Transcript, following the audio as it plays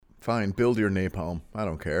Fine, build your napalm. I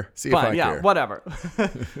don't care. See Fine, if I care. Whatever.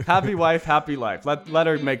 Happy wife, happy life. Let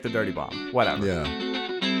her make the dirty bomb. Whatever. Yeah.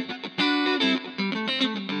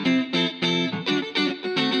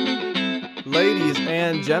 Ladies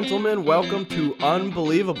and gentlemen, welcome to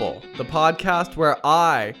Unbelievable, the podcast where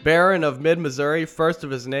I, Baron of Mid-Missouri, first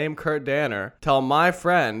of his name, Kurt Danner, tell my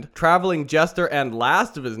friend, traveling jester and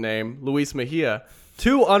last of his name, Luis Mejia,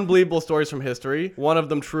 two unbelievable stories from history, one of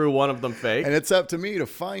them true, one of them fake. And it's up to me to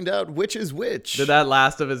find out which is which. Did that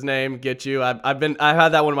last of his name get you? I've had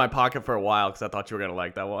that one in my pocket for a while because I thought you were gonna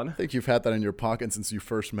like that one. I think you've had that in your pocket since you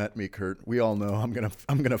first met me, Kurt. We all know I'm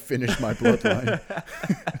gonna finish my bloodline.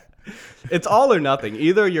 It's all or nothing.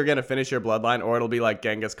 Either you're going to finish your bloodline or it'll be like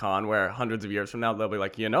Genghis Khan where hundreds of years from now they'll be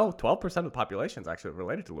like, 12% of the population is actually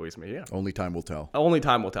related to Luis Mejia. Only time will tell. Only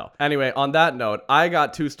time will tell. Anyway, on that note, I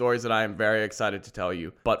got two stories that I am very excited to tell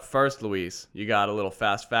you. But first, Luis, you got a little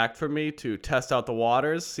fast fact for me to test out the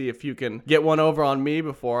waters, see if you can get one over on me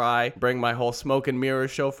before I bring my whole smoke and mirror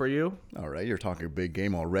show for you. All right, you're talking a big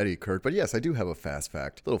game already, Kurt. But yes, I do have a fast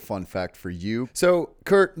fact, a little fun fact for you. So,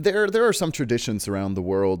 Kurt, there are some traditions around the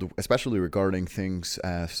world, especially regarding things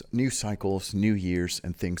as new cycles, new years,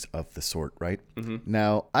 and things of the sort, right? Mm-hmm.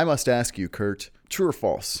 Now, I must ask you, Kurt, true or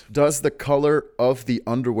false? Does the color of the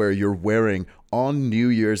underwear you're wearing on New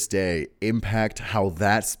Year's Day impact how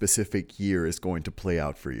that specific year is going to play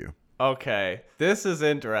out for you? Okay, this is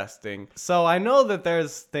interesting. So I know that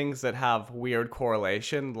there's things that have weird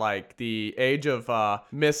correlation, like the age of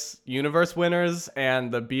Miss Universe winners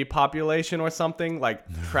and the bee population or something, like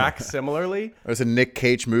track similarly. There's a Nick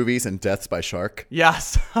Cage movies and Deaths by Shark. Yeah,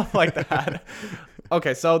 stuff like that.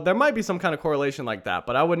 Okay, so there might be some kind of correlation like that,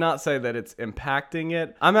 but I would not say that it's impacting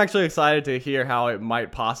it. I'm actually excited to hear how it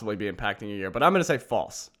might possibly be impacting your year, but I'm going to say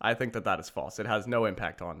false. I think that is false. It has no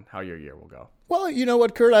impact on how your year will go. Well, you know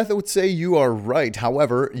what, Kurt? I would say you are right.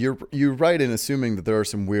 However, you're right in assuming that there are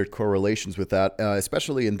some weird correlations with that.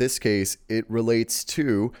 Especially in this case, it relates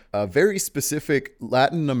to very specific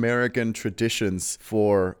Latin American traditions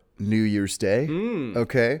for New Year's Day.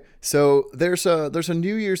 Okay, so there's a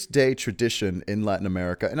New Year's Day tradition in Latin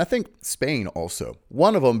America, and I think Spain also.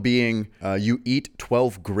 One of them being you eat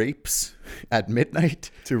 12 grapes at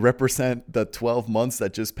midnight to represent the 12 months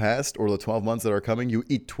that just passed or the 12 months that are coming. You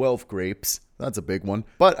eat 12 grapes. That's a big one.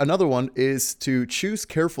 But another one is to choose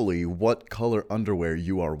carefully what color underwear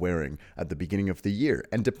you are wearing at the beginning of the year.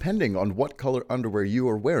 And depending on what color underwear you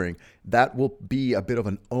are wearing, that will be a bit of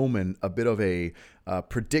an omen, a bit of a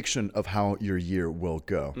prediction of how your year will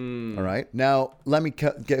go. All right. Now, let me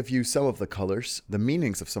give you some of the colors, the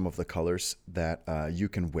meanings of some of the colors that you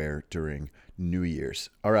can wear during New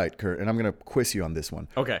Year's. All right, Kurt, and I'm going to quiz you on this one.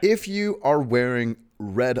 Okay. If you are wearing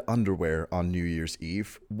red underwear on New Year's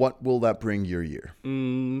Eve, what will that bring your year?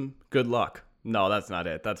 Good luck. No, that's not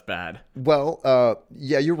it. That's bad. Well,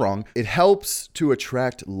 yeah, you're wrong. It helps to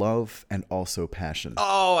attract love and also passion.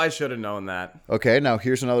 Oh, I should have known that. Okay, now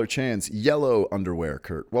here's another chance. Yellow underwear,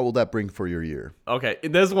 Kurt. What will that bring for your year? Okay,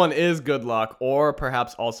 this one is good luck or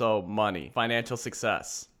perhaps also money, financial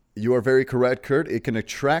success. You are very correct, Kurt. It can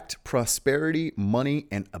attract prosperity, money,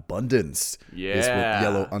 and abundance. Yeah. Is what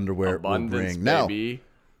yellow underwear abundance, will bring. Baby.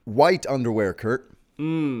 Now, white underwear, Kurt.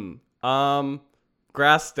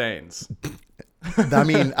 Grass stains. I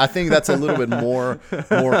mean, I think that's a little bit more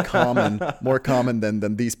common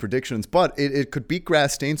than these predictions. But it could be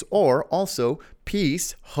grass stains or also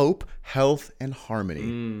peace, hope, health, and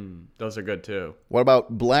harmony. Those are good too. What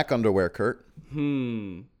about black underwear, Kurt?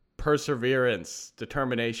 Perseverance,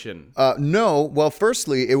 determination. No. Well,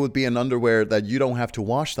 firstly, it would be an underwear that you don't have to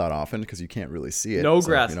wash that often because you can't really see it. No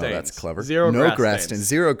grass stains. That's clever. Zero grass stains.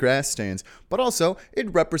 Zero grass stains. But also,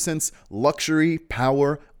 it represents luxury,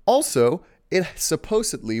 power. Also, it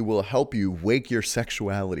supposedly will help you wake your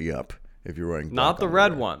sexuality up if you're wearing black Not the underwear.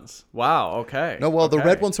 red ones. Wow, okay. No, well, okay. The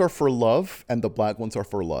red ones are for love and the black ones are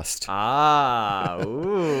for lust. Ooh,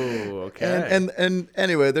 okay. And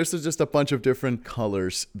anyway, there's just a bunch of different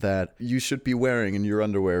colors that you should be wearing in your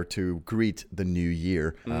underwear to greet the new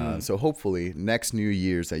year. So hopefully next New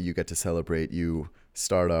Year's that you get to celebrate, you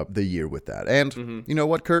start up the year with that. And you know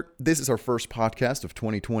what, Kurt? This is our first podcast of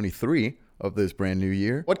 2023. Of this brand new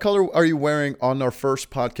year. What color are you wearing on our first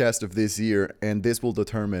podcast of this year? And this will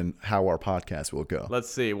determine how our podcast will go. Let's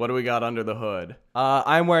see. What do we got under the hood?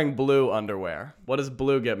 I'm wearing blue underwear. What does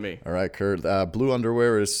blue get me? All right, Kurt. Blue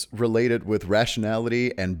underwear is related with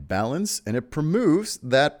rationality and balance, and it promotes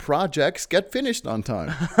that projects get finished on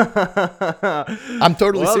time. I'm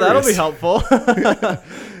totally serious. Well, that'll be helpful.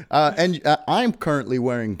 And I'm currently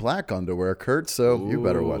wearing black underwear, Kurt, so you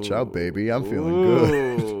better watch out, baby. I'm feeling good.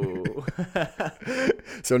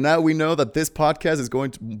 So now we know that this podcast is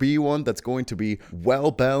going to be one that's going to be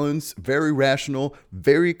well balanced, very rational,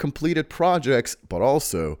 very completed projects, but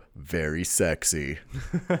also very sexy.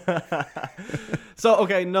 So,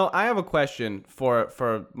 okay, no, I have a question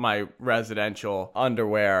for my residential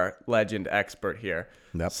underwear legend expert here.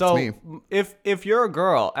 That's so me. if you're a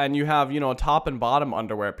girl and you have, a top and bottom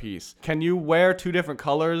underwear piece, can you wear two different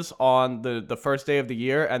colors on the first day of the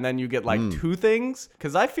year and then you get like two things?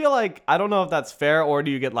 Because I feel like, I don't know if that's fair, or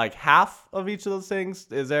do you get like half of each of those things?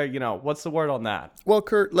 Is there, what's the word on that? Well,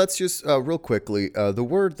 Kurt, let's just real quickly, the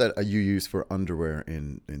word that you use for underwear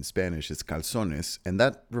in Spanish is calzones, and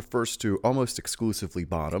that refers to almost exclusively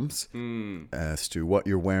bottoms. As to what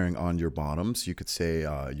you're wearing on your bottoms, you could say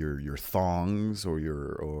your thongs or your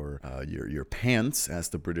pants, as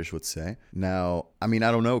the British would say. Now, I mean,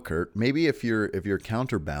 I don't know, Kurt. Maybe if you're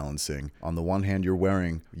counterbalancing, on the one hand, you're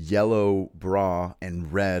wearing yellow bra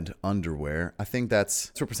and red underwear. I think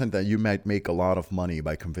that's represent that you might make a lot of money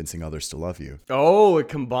by convincing others to love you. Oh, it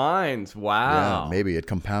combines. Wow. Yeah, maybe it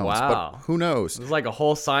compounds. Wow. But who knows? There's like a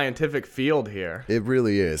whole scientific field here. It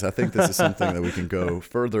really is. I think this is something that we can go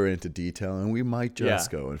further into detail, and we might just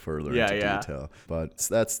go further into detail. But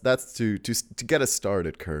that's to get us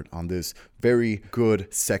started, Kurt, on this very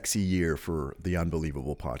good, sexy year for the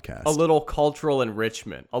Unbelievable podcast. A little cultural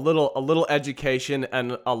enrichment, a little education,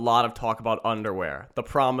 and a lot of talk about underwear. The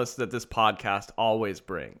promise that this podcast always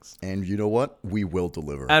brings. And you know what? We will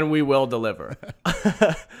deliver. And we will deliver.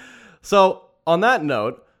 So, on that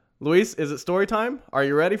note, Luis, is it story time? Are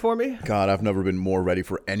you ready for me? God, I've never been more ready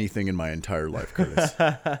for anything in my entire life, Curtis.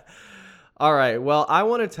 All right. Well, I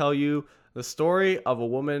want to tell you the story of a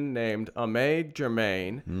woman named Amé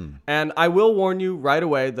Germain. And I will warn you right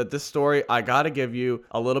away that this story, I got to give you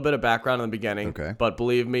a little bit of background in the beginning. Okay. But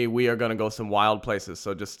believe me, we are going to go some wild places.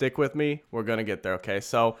 So just stick with me. We're going to get there, okay?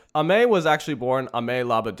 So Amé was actually born Amé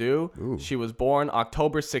Labadou. Ooh. She was born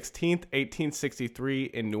October 16th,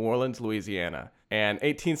 1863 in New Orleans, Louisiana. And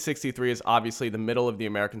 1863 is obviously the middle of the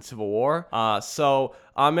American Civil War. So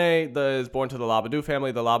Amé is born to the Labadou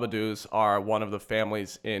family. The Labadous are one of the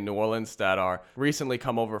families in New Orleans that are recently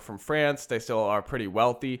come over from France. They still are pretty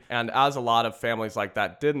wealthy. And as a lot of families like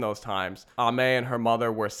that did in those times, Amé and her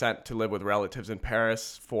mother were sent to live with relatives in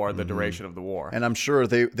Paris for the duration of the war. And I'm sure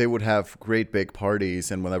they would have great big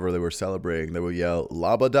parties, and whenever they were celebrating, they would yell,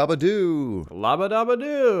 "Labadabadoo!"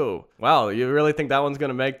 Labadabadoo! Wow, you really think that one's going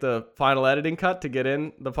to make the final editing cut to get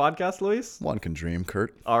in the podcast, Luis? One can dream,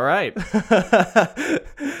 Kurt. All right.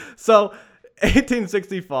 So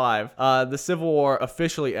 1865, the Civil War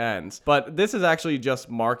officially ends, but this is actually just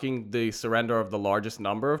marking the surrender of the largest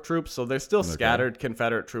number of troops. So there's still scattered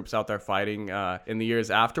Confederate troops out there fighting in the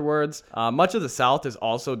years afterwards. Much of the South is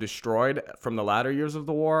also destroyed from the latter years of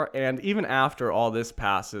the war. And even after all this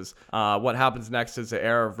passes, what happens next is the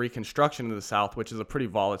era of Reconstruction in the South, which is a pretty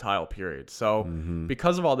volatile period. So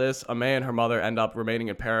because of all this, Amé and her mother end up remaining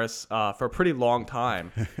in Paris for a pretty long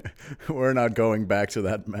time. We're not going back to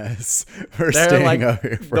that mess. They're staying like, out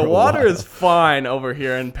here for the a water while. is fine over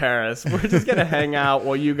here in Paris. We're just going to hang out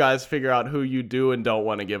while you guys figure out who you do and don't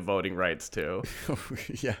want to give voting rights to.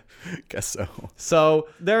 Yeah, guess so. So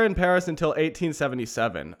they're in Paris until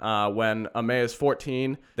 1877. When Amé is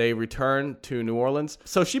 14, they return to New Orleans.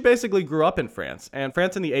 So she basically grew up in France. And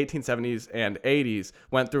France in the 1870s and 80s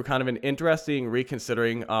went through kind of an interesting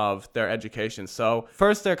reconsidering of their education. So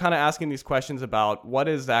first, they're kind of asking these questions about what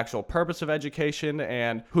is the actual purpose of education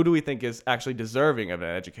and who do we think is actually deserving of an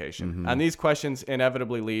education. And these questions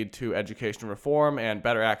inevitably lead to education reform and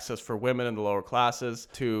better access for women in the lower classes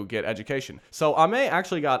to get education. So Amé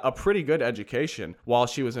actually got a pretty good education while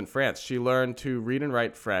she was in France. She learned to read and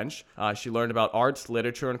write French. She learned about arts,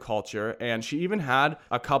 literature, and culture. And she even had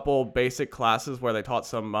a couple basic classes where they taught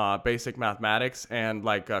some basic mathematics and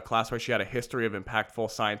like a class where she had a history of impactful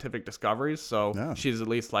scientific discoveries. So she's at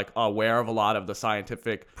least like aware of a lot of the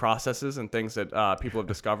scientific processes and things that people have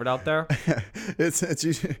discovered out there.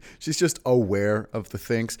 She's just aware of the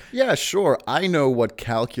things. Yeah, sure. I know what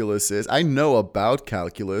calculus is. I know about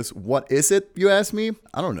calculus. What is it, you ask me?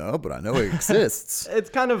 I don't know, but I know it exists. It's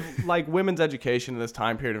kind of like women's education in this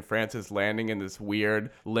time period in France is landing in this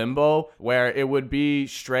weird limbo where it would be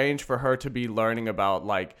strange for her to be learning about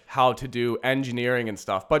like how to do engineering and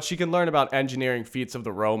stuff, but she can learn about engineering feats of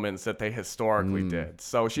the Romans that they historically did.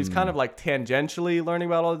 So she's kind of like tangentially learning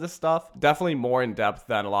about all of this stuff. Definitely more in depth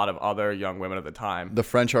than a lot of other other young women at the time. The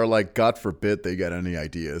French are like, God forbid they get any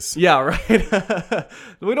ideas. Yeah, right.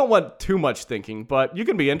 We don't want too much thinking, but you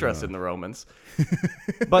can be interested in the Romans.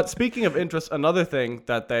 But speaking of interest, another thing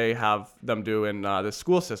that they have them do in the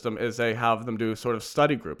school system is they have them do sort of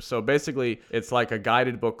study groups. So basically, it's like a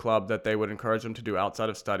guided book club that they would encourage them to do outside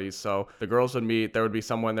of studies. So the girls would meet, there would be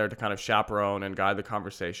someone there to kind of chaperone and guide the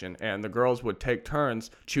conversation, and the girls would take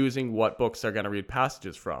turns choosing what books they're going to read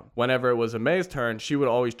passages from. Whenever it was Aimée's turn, she would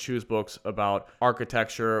always choose books about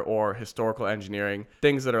architecture or historical engineering,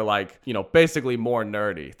 things that are like, basically more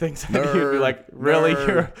nerdy. Things that you'd be like, really? Nerd.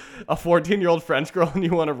 You're a 14-year-old French girl and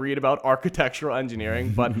you want to read about architectural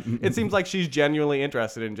engineering? But it seems like she's genuinely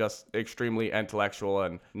interested in just extremely intellectual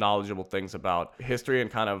and knowledgeable things about history and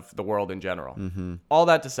kind of the world in general. All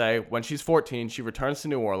that to say, when she's 14, she returns to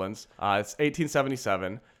New Orleans. It's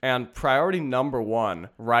 1877. And priority number one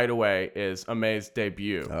right away is Aimée's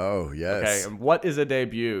debut. Oh, yes. Okay, and what is a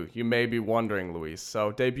debut? You may be wondering, Luis.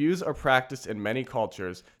 So debuts are practiced in many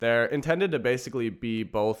cultures. They're intended to basically be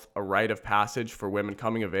both a rite of passage for women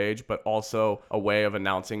coming of age, but also a way of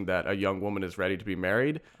announcing that a young woman is ready to be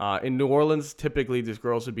married. In New Orleans, typically these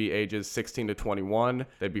girls would be ages 16 to 21.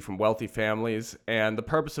 They'd be from wealthy families. And the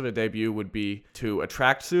purpose of a debut would be to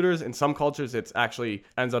attract suitors. In some cultures, it's actually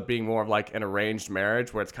ends up being more of like an arranged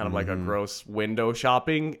marriage where it's kind of like a gross window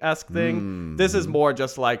shopping-esque thing. This is more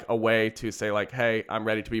just like a way to say like, hey, I'm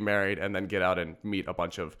ready to be married, and then get out and meet a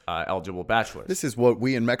bunch of eligible bachelors. This is what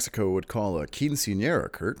we in Mexico would call a quinceañera,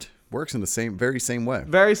 Kurt. Works in the very same way.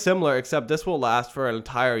 Very similar, except this will last for an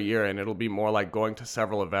entire year, and it'll be more like going to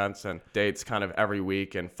several events and dates kind of every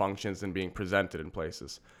week and functions and being presented in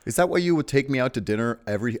places. Is that why you would take me out to dinner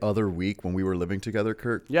every other week when we were living together,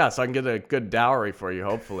 Kurt? Yeah, so I can get a good dowry for you,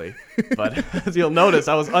 hopefully. But as you'll notice,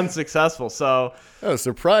 I was unsuccessful, so... Oh,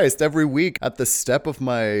 surprised. Every week at the step of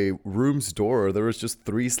my room's door, there was just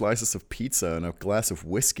 3 slices of pizza and a glass of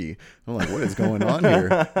whiskey. I'm like, what is going on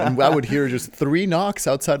here? And I would hear just 3 knocks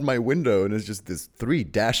outside my window, and it's just this 3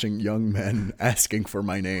 dashing young men asking for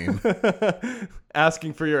my name.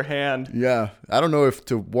 Asking for your hand. Yeah. I don't know if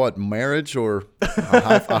to what, marriage or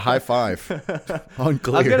a high five.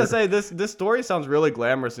 Unclear. I was going to say, this story sounds really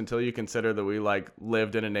glamorous until you consider that we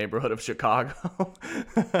lived in a neighborhood of Chicago.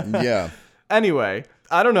 Yeah. Anyway,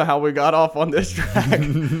 I don't know how we got off on this track.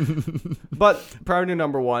 But priority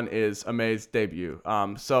number one is Aimée's debut.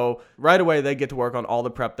 So right away, they get to work on all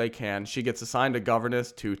the prep they can. She gets assigned a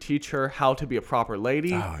governess to teach her how to be a proper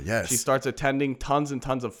lady. Oh, yes. She starts attending tons and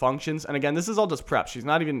tons of functions. And again, this is all just prep. She's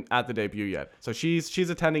not even at the debut yet. So she's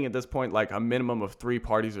attending at this point like a minimum of 3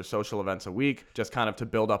 parties or social events a week, just kind of to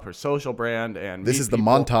build up her social brand. And this is the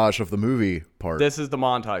people. montage of the movie part. This is the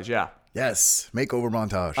montage, yeah. Yes, makeover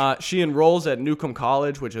montage. She enrolls at Newcomb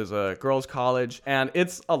College, which is a girls' college, and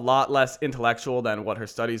it's a lot less intellectual than what her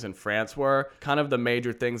studies in France were. Kind of the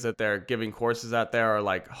major things that they're giving courses at there are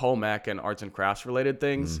like home ec and arts and crafts related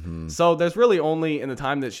things. So there's really only, in the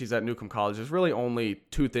time that she's at Newcomb College, there's really only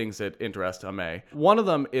 2 things that interest Aimée. One of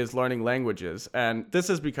them is learning languages, and this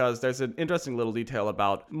is because there's an interesting little detail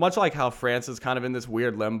about, much like how France is kind of in this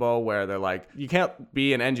weird limbo where they're like, you can't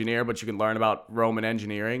be an engineer, but you can learn about Roman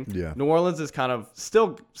engineering. Yeah. New Orleans is kind of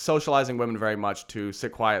still socializing women very much to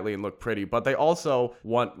sit quietly and look pretty, but they also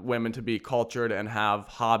want women to be cultured and have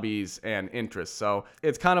hobbies and interests. So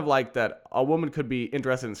it's kind of like that a woman could be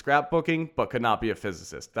interested in scrapbooking, but could not be a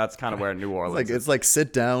physicist. That's kind of where New Orleans is. It's like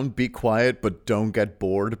sit down, be quiet, but don't get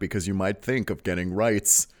bored because you might think of getting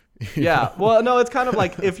rights. Yeah. Well, no, it's kind of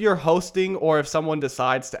like if you're hosting or if someone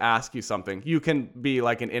decides to ask you something, you can be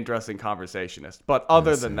like an interesting conversationist. But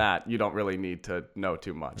other than that, you don't really need to know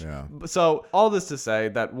too much. Yeah. So all this to say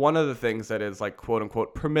that one of the things that is like quote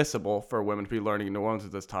unquote permissible for women to be learning in New Orleans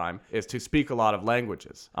at this time is to speak a lot of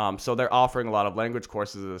languages. So they're offering a lot of language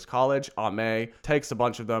courses at this college. Aimée takes a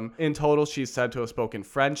bunch of them. In total, she's said to have spoken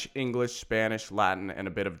French, English, Spanish, Latin, and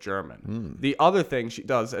a bit of German. The other thing she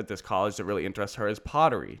does at this college that really interests her is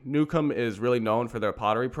pottery. Newcomb is really known for their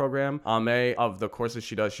pottery program. Aimée, of the courses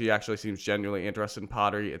she does, she actually seems genuinely interested in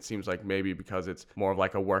pottery. It seems like maybe because it's more of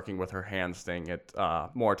like a working with her hands thing, it's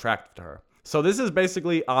more attractive to her. So this is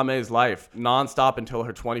basically Aimée's life, nonstop until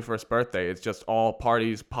her 21st birthday. It's just all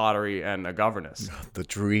parties, pottery, and a governess. The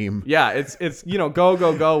dream. Yeah, it's go,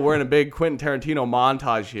 go, go. We're in a big Quentin Tarantino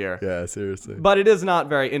montage here. Yeah, seriously. But it is not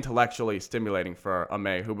very intellectually stimulating for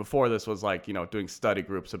Aimée, who before this was like, doing study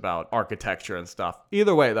groups about architecture and stuff.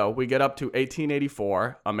 Either way, though, we get up to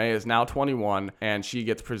 1884. Aimée is now 21, and she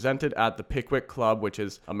gets presented at the Pickwick Club, which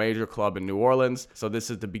is a major club in New Orleans. So this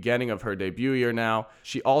is the beginning of her debut year now.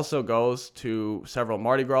 She also goes to several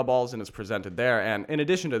Mardi Gras balls and is presented there. And in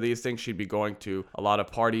addition to these things, she'd be going to a lot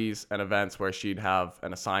of parties and events where she'd have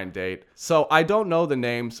an assigned date. So I don't know the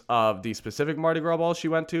names of the specific Mardi Gras balls she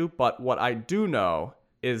went to, but what I do know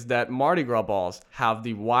is that Mardi Gras balls have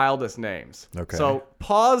the wildest names. Okay. So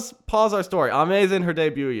pause our story. Amaze in her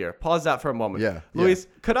debut year. Pause that for a moment. Yeah. Luis,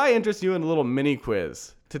 could I interest you in a little mini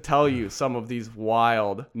quiz to tell you some of these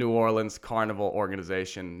wild New Orleans Carnival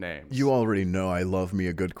organization names? You already know I love me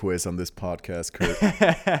a good quiz on this podcast,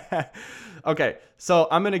 Kurt. Okay, so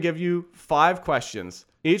I'm going to give you 5 questions.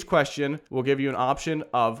 Each question will give you an option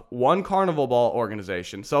of one carnival ball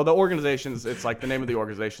organization. So the organizations, it's like the name of the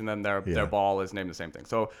organization, then their ball is named the same thing.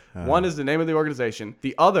 So one is the name of the organization.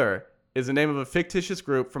 The other is the name of a fictitious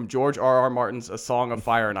group from George R.R. Martin's A Song of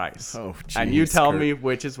Fire and Ice. Oh, geez, and you tell Kurt. me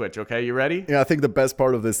which is which, okay? You ready? Yeah, I think the best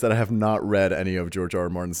part of this is that I have not read any of George R. R.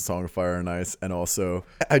 Martin's Song of Fire and Ice, and also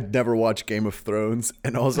I'd never watched Game of Thrones,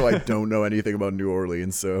 and also I don't know anything about New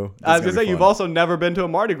Orleans, so I was going to say, you've also never been to a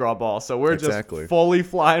Mardi Gras ball, so we're just fully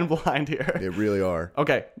flying blind here. They really are.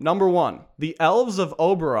 Okay, number 1, the Elves of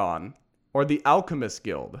Oberon or the Alchemist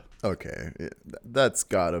Guild. Okay, that's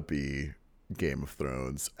gotta be Game of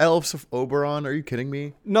Thrones. Elves of Oberon? Are you kidding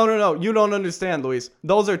me? No. You don't understand, Luis.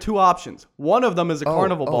 Those are 2 options. One of them is a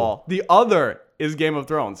carnival ball. The other is Game of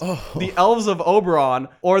Thrones. The Elves of Oberon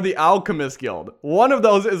or the Alchemist Guild. One of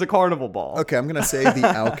those is a carnival ball. Okay, I'm gonna say the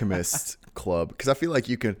Alchemist Club because I feel like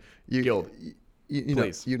you can. Guild.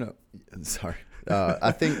 Please. Sorry.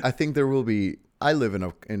 I think there will be. I live in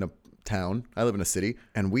a town. I live in a city,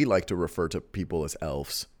 and we like to refer to people as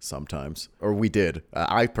elves sometimes, or we did.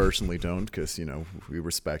 I personally don't, because we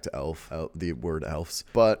respect the word elves.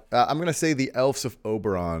 But I'm gonna say the Elves of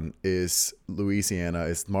Oberon is Louisiana,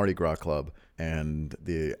 is Mardi Gras Club, and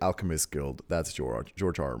the Alchemist Guild, that's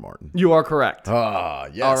George R. R. Martin. You are correct. Ah,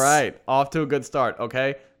 yes. All right, off to a good start.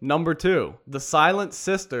 Okay, number 2, the Silent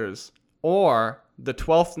Sisters or the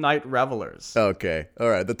 12th Night Revelers. Okay. All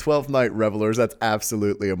right. The 12th Night Revelers, that's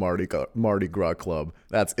absolutely a Mardi Gras club.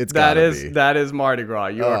 That is Mardi Gras.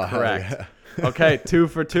 You are correct. Yeah. Okay, 2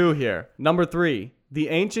 for 2 here. Number 3, the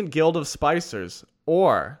Ancient Guild of Spicers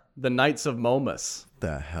or the Knights of Momus.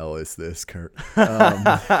 The hell is this, Kurt?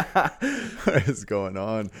 What is going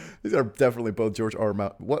on? These are definitely both George R. R.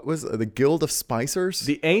 Martin. What was the Guild of Spicers?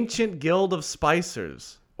 The Ancient Guild of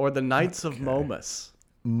Spicers or the Knights of Momus.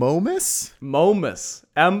 Momus? Momus.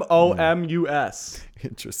 M-O-M-U-S.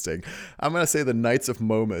 Interesting. I'm going to say the Knights of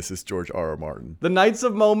Momus is George R. R. Martin. The Knights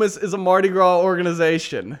of Momus is a Mardi Gras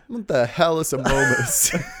organization. What the hell is a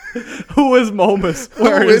Momus? Who is Momus?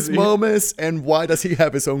 Who is Momus, and why does he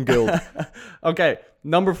have his own guild? Okay,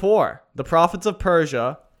 number 4, the Prophets of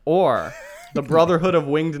Persia or the Brotherhood of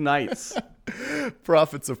Winged Knights.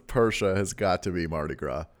 Prophets of Persia has got to be Mardi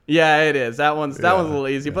Gras. Yeah, it is. That one's a little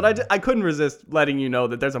easy, but I couldn't resist letting you know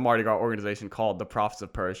that there's a Mardi Gras organization called the Prophets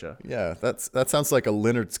of Persia. Yeah, that sounds like a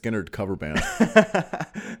Lynyrd Skynyrd cover band.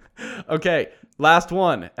 Okay, last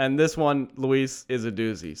one, and this one, Luis, is a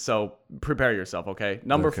doozy. So prepare yourself. Okay,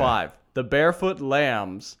 number 5, the Barefoot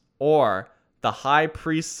Lambs or the High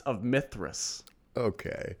Priests of Mithras.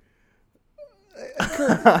 Okay.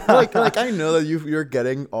 Kurt, like I know that you're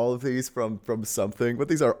getting all of these from something, but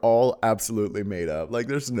these are all absolutely made up. Like,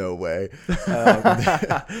 there's no way.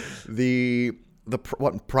 The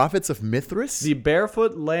Prophets of Mithras? The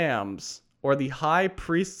Barefoot Lambs or the High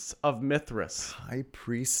Priests of Mithras. High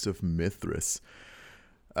Priest of Mithras.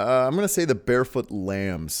 I'm gonna say the Barefoot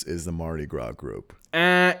Lambs is the Mardi Gras group.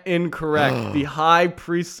 Incorrect. The High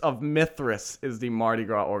Priests of Mithras is the Mardi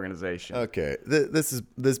Gras organization. Okay,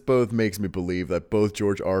 this both makes me believe that both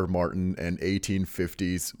George R. R. Martin and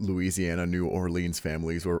 1850s Louisiana, New Orleans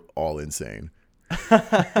families were all insane.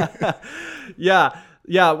 Yeah.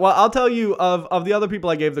 Well, I'll tell you of the other people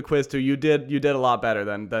I gave the quiz to, you did a lot better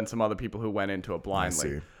than some other people who went into it blindly.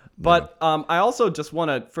 I see. But I also just want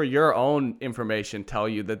to, for your own information, tell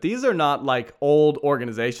you that these are not like old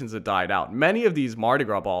organizations that died out. Many of these Mardi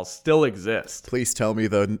Gras balls still exist. Please tell me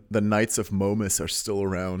the Knights of Momus are still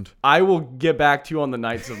around. I will get back to you on the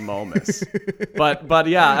Knights of Momus. but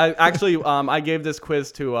yeah, I gave this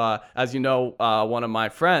quiz to, as you know, one of my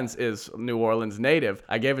friends is New Orleans native.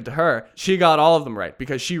 I gave it to her. She got all of them right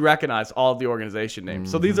because she recognized all of the organization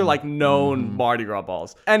names. So these are like known Mardi Gras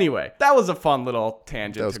balls. Anyway, that was a fun little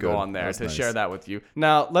tangent to go go on there That's to nice. share that with you.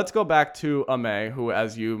 Now, let's go back to Ame, who,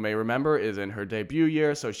 as you may remember, is in her debut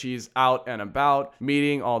year. So she's out and about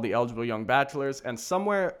meeting all the eligible young bachelors. And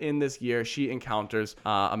somewhere in this year, she encounters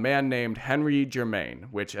a man named Henry Germain,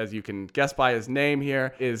 which, as you can guess by his name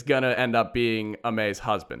here, is going to end up being Ame's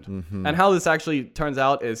husband. And how this actually turns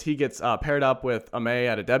out is he gets paired up with Ame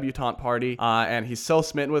at a debutante party. And he's so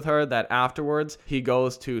smitten with her that afterwards, he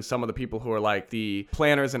goes to some of the people who are like the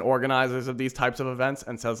planners and organizers of these types of events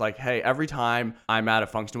and says like, hey, every time I'm at a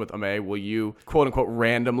function with Ame, will you quote unquote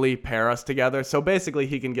randomly pair us together? So basically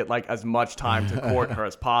he can get like as much time to court her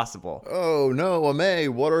as possible. Oh no,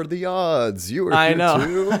 Ame, what are the odds? You were I here know.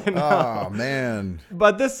 too? I know. Oh man.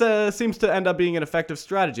 But this seems to end up being an effective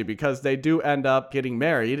strategy because they do end up getting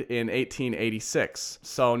married in 1886.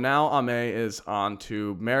 So now Ame is on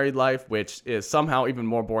to married life, which is somehow even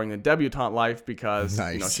more boring than debutante life because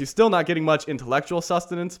Nice. she's still not getting much intellectual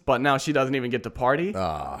sustenance, but now she doesn't even get to party.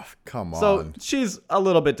 Ah, come So on. she's a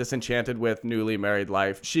little bit disenchanted with newly married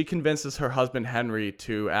life. She convinces her husband Henry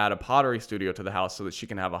to add a pottery studio to the house so that she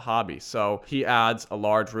can have a hobby. So he adds a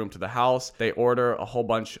large room to the house. They order a whole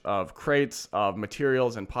bunch of crates of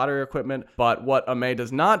materials and pottery equipment. But what Ame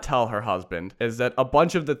does not tell her husband is that a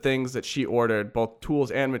bunch of the things that she ordered, both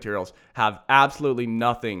tools and materials, have absolutely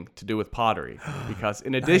nothing to do with pottery. Because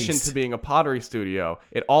in addition Nice. to being a pottery studio,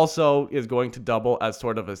 it also is going to double as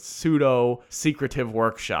sort of a pseudo secretive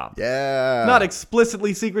workshop. Yeah. Not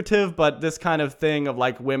explicitly secretive, but this kind of thing of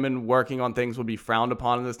like women working on things would be frowned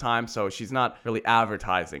upon in this time. So she's not really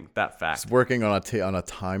advertising that fact. It's working on a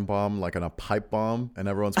time bomb, like on a pipe bomb, and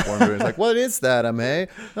everyone's wondering, it's like, what is that, Ame?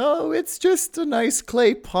 Oh, it's just a nice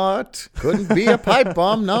clay pot. Couldn't be a pipe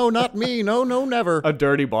bomb. No, not me. No, never. A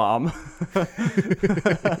dirty bomb.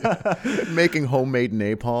 Making homemade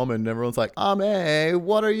napalm, and everyone's like, Ame,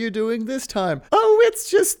 what are you doing this time? Oh, it's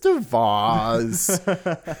just a vase.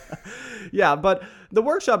 Yeah, but the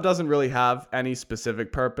workshop doesn't really have any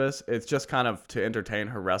specific purpose. It's just kind of to entertain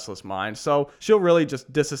her restless mind. So she'll really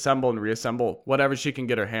just disassemble and reassemble whatever she can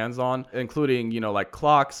get her hands on, including, like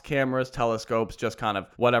clocks, cameras, telescopes, just kind of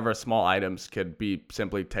whatever small items could be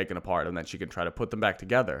simply taken apart, and then she can try to put them back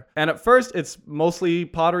together. And at first, it's mostly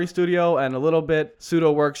pottery studio and a little bit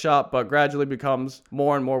pseudo workshop, but gradually becomes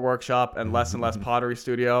more and more workshop and less pottery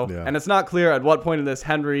studio. Yeah. And it's not clear at what point in this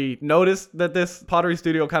Henry noticed that this pottery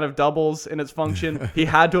studio kind of doubles in its function. He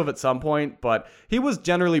had to have at some point, but he was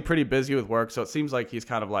generally pretty busy with work, so it seems like he's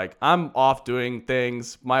kind of like, I'm off doing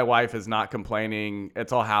things. My wife is not complaining.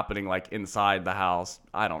 It's all happening like inside the house.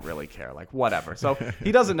 I don't really care, like whatever. So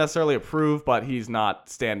he doesn't necessarily approve, but he's not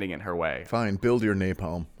standing in her way. Fine, build your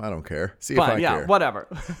napalm. I don't care. See if Fine, I yeah, care. whatever.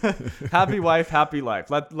 Happy wife, happy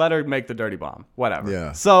life. Let her make the dirty bomb. Whatever.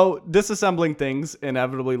 Yeah. So disassembling things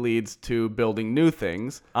inevitably leads to building new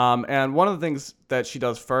things. And one of the things that she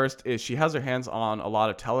does first is she has her hands on a lot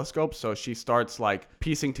of telescopes. So she starts like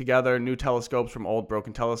piecing together new telescopes from old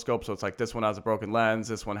broken telescopes. So it's like this one has a broken lens.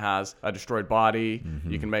 This one has a destroyed body.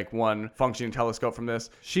 You can make one functioning telescope from this.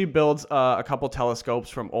 She builds a couple telescopes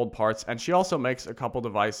from old parts. And she also makes a couple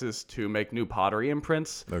devices to make new pottery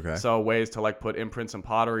imprints. Okay. So ways to like put imprints in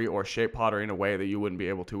pottery or shape pottery in a way that you wouldn't be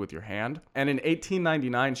able to with your hand. And in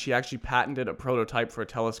 1899, she actually patented a prototype for a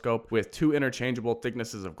telescope with 2 interchangeable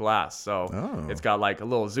thicknesses of glass. So it's got like a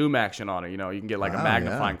little zoom action on it. You can get like a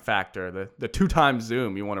magnifying factor, the 2 times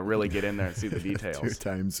zoom. You want to really get in there and see the details. 2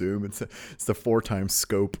 times zoom. It's the 4 times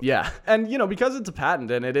scope. Yeah. And because it's a patent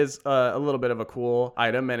and it is a little bit of a cool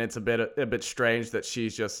item, and it's a bit strange that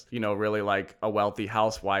she's just, really like a wealthy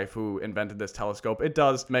housewife who invented this telescope. It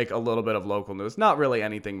does make a little bit of local news. Not really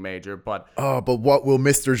anything major, but But what will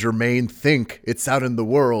Mr. Germain think? It's out in the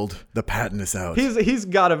world. The patent is out. he's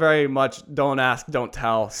got a very much don't ask, don't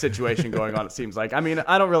tell situation going on, it seems like. I mean,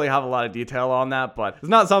 I don't really have a lot of detail on that, but it's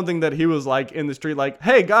not something that he was like in the street like,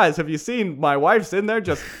 hey guys, have you seen my wife's in there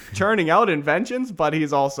just churning out inventions? But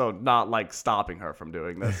he's also not like stopping her from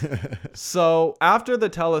doing this. So after the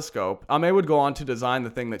telescope, Ame would go on to design the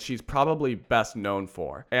thing that she's probably best known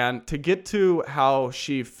for. And to get to how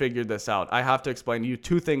she figured this out, I have to explain to you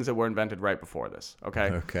 2 things that were invented right before this.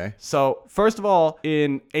 Okay. So first of all,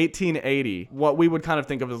 in 1880, what we would kind of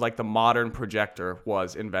think of as like the modern projector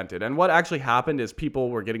was invented. And what actually happened is people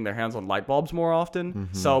were getting their hands on light bulbs more often.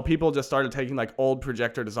 So people just started taking like old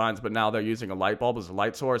projector designs, but now they're using a light bulb as a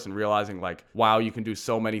light source and realizing like, wow, you can do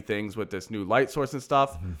so many things with this new light source and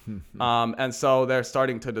stuff. And so they're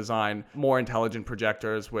starting to design more intelligent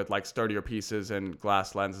projectors with like sturdier pieces and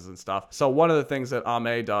glass lenses and stuff. So one of the things that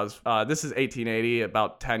Ame does, this is 1880,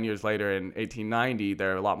 about 10 years later in 1890,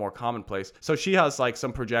 they're a lot more commonplace. So she has like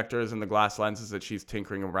some projectors and the glass lenses that she's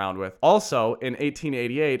tinkering around with. Also in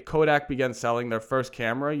 1888, Kodak begins selling their first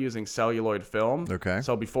camera using celluloid film. Okay.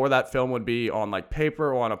 So before that, film would be on like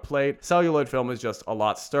paper or on a plate. Celluloid film is just a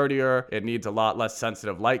lot sturdier. It needs a lot less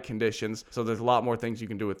sensitive light conditions. So there's a lot more things you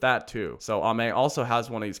can do with that too. So Ame also has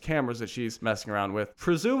one of these cameras that she's messing around with.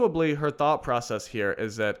 Presumably her thought process here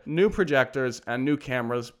is that new projectors and new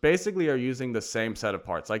cameras basically are using the same set of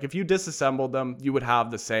parts. Like if you disassembled them, you would have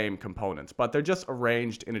the same components, but they're just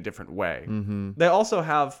arranged in a different way. They also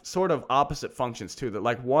have sort of opposite functions too, that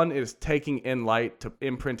like one is taking in light to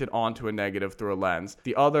imprint it onto a negative through a lens.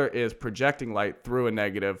 The other is projecting light through a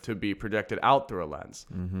negative to be projected out through a lens.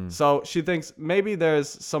 So she thinks maybe there's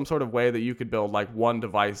some sort of way that you could build like one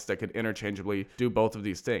device that could interchangeably do both of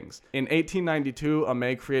these things. In 1892,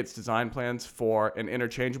 Ame creates design plans for an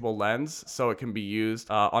interchangeable lens so it can be used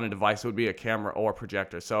on a device that would be a camera or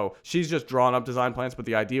projector. So she's just drawn up design plans, but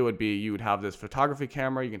the idea would be you would have this photography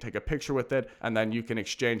camera, you can take a picture with it, and then you can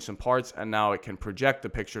exchange some parts, and now it can project the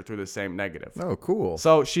picture through the same negative. Oh, cool.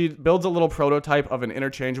 So she builds a little prototype of an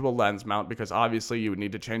interchangeable lens mount because obviously you would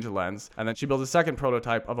need to change the lens. And then she builds a second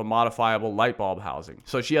prototype of a modifiable light bulb housing.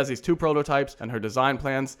 So she has these two prototypes and her design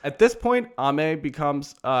plans. At this point, Ame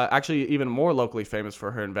becomes actually even more locally famous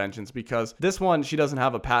for her inventions because this one, she doesn't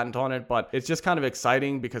have a patent on it, but it's just kind of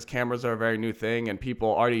exciting because cameras are a very new thing and people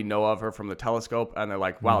already know of her from the telescope and they're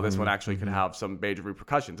like, wow, this one actually could have some major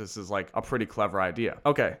repercussions. This is like a pretty clever idea.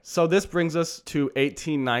 Okay, so this brings us to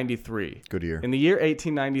 1893. Good year. In the year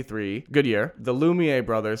 1893, good year, the Lumiere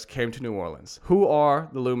brothers came to New Orleans. Who are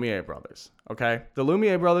the Lumiere brothers? Okay, the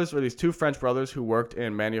Lumiere brothers were these two French brothers who worked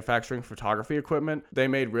in manufacturing photography equipment. They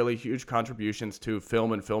made really huge contributions to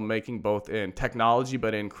film and filmmaking, both in technology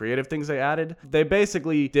but in creative things they added. They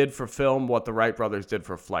basically did for film what the Wright brothers did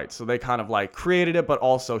for flight. So they kind of like created it but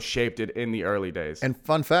also shaped it in the early days. And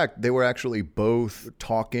fun fact, they were actually both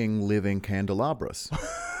talking, living candelabras.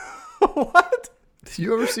 What?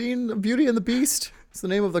 You ever seen Beauty and the Beast? It's the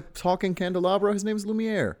name of the talking candelabra. His name's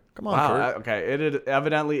Lumiere. Come on, Kurt. Okay.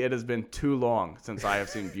 Evidently it has been too long since I have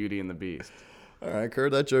seen Beauty and the Beast. All right,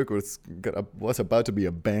 Kurt. That joke was about to be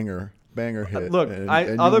a banger hit. Look,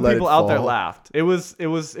 and other people out there laughed. It was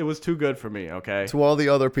too good for me. Okay. To all the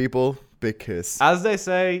other people, big kiss. As they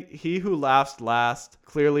say, he who laughs last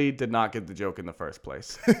clearly did not get the joke in the first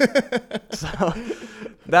place. So,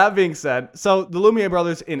 that being said, so the Lumiere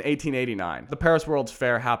brothers in 1889, the Paris World's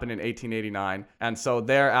Fair happened in 1889, and so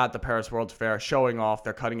they're at the Paris World's Fair showing off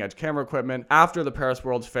their cutting-edge camera equipment. After the Paris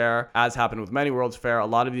World's Fair, as happened with many World's Fair, a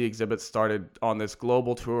lot of the exhibits started on this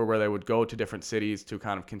global tour where they would go to different cities to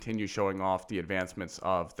kind of continue showing off the advancements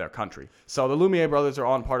of their country. So the Lumiere brothers are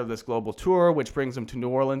on part of this global tour, which brings them to New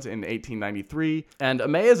Orleans in 1893, and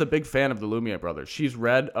Ame is a big fan of the Lumiere brothers. She's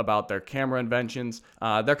read about their camera inventions.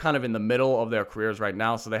 They're kind of in the middle of their careers right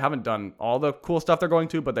now, so they haven't done all the cool stuff they're going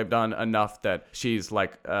to, but they've done enough that she's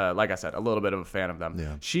like I said, a little bit of a fan of them.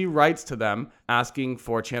 Yeah. She writes to them asking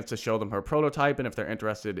for a chance to show them her prototype and if they're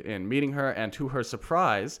interested in meeting her, and to her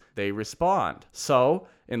surprise, they respond. So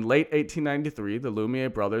in late 1893, the Lumiere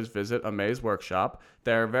brothers visit Ame's workshop.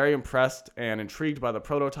 They're very impressed and intrigued by the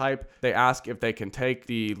prototype. They ask if they can take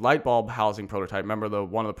the light bulb housing prototype, remember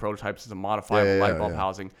one of the prototypes is a modifiable light bulb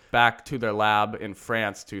housing, back to their lab in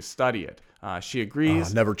France to study it. She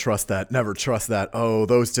agrees. Oh, never trust that. Never trust that. Oh,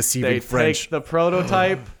 those deceiving French. They take the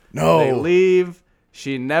prototype. No. They leave.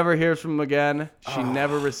 She never hears from them again. She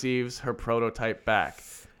never receives her prototype back.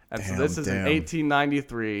 And so this is in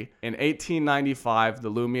 1893. In 1895, the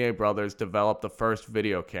Lumiere brothers developed the first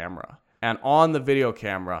video camera. And on the video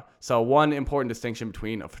camera, so one important distinction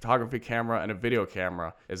between a photography camera and a video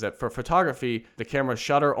camera is that for photography, the camera's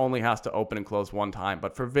shutter only has to open and close one time,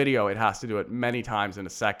 but for video, it has to do it many times in a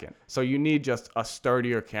second. So you need just a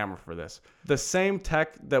sturdier camera for this. The same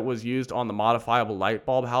tech that was used on the modifiable light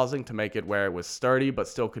bulb housing to make it where it was sturdy but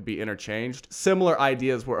still could be interchanged, similar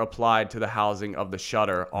ideas were applied to the housing of the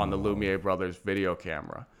shutter on the Lumiere brothers video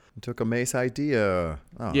camera. Took Ame's idea.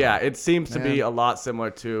 Oh, yeah, it seems to be a lot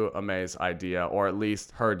similar to Ame's idea, or at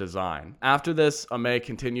least her design. After this, Ame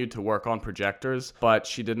continued to work on projectors, but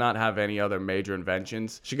she did not have any other major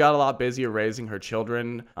inventions. She got a lot busier raising her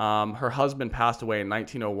children. Her husband passed away in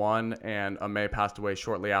 1901, and Ame passed away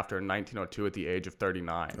shortly after in 1902 at the age of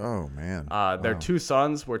 39. Oh, man. Their two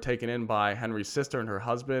sons were taken in by Henry's sister and her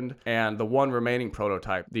husband, and the one remaining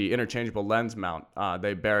prototype, the interchangeable lens mount,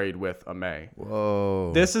 they buried with Ame.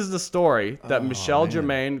 Whoa. This is the story that Michelle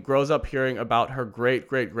Germain grows up hearing about her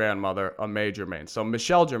great-great-grandmother, Ame Germain. So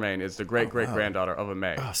Michelle Germain is the great-great-granddaughter of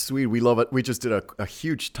Ame. Oh, sweet. We love it. We just did a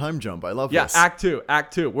huge time jump. I love this. Yeah,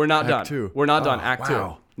 Act 2. We're not done. Two. We're not done. Act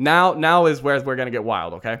 2. Now is where we're going to get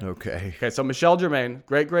wild, okay? Okay. Okay, so Michelle Germain,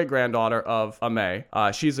 great-great-granddaughter of Amé.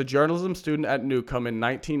 She's a journalism student at Newcomb in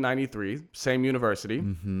 1993, same university.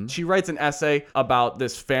 She writes an essay about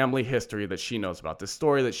this family history that she knows about, this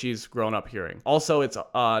story that she's grown up hearing. Also, it's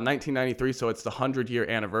 1993, so it's the 100-year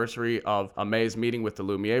anniversary of Amé's meeting with the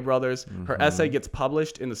Lumiere brothers. Her essay gets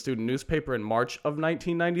published in the student newspaper in March of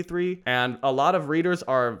 1993, and a lot of readers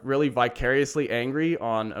are really vicariously angry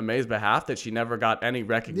on Amé's behalf that she never got any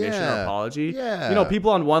recognition or apology. Yeah. You know,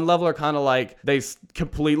 people on one level are kind of like, they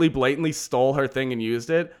completely blatantly stole her thing and used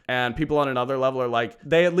it, and people on another level are like,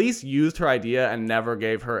 they at least used her idea and never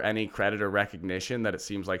gave her any credit or recognition that it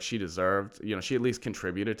seems like she deserved. You know, she at least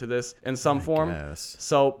contributed to this in some form. Yes.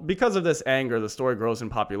 So because of this anger, the story grows in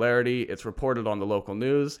popularity. It's reported on the local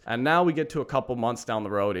news, and now we get to a couple months down the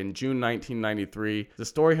road in June 1993. The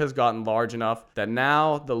story has gotten large enough that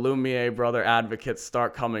now the Lumiere brother advocates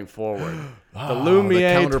start coming forward. The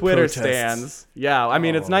Lumiere Twitter stands. Yeah, I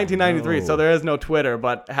mean, it's 1993, so there is no Twitter,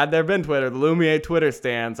 but had there been Twitter, the Lumiere Twitter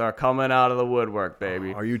stands are coming out of the woodwork,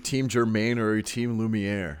 baby. Are you Team Germain or are you Team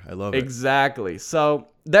Lumiere? I love it. Exactly. So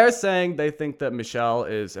they're saying they think that Michelle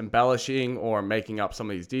is embellishing or making up some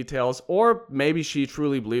of these details, or maybe she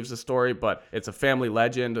truly believes the story, but it's a family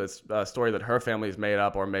legend. It's a story that her family has made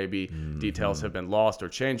up, or maybe details have been lost or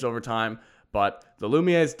changed over time. But the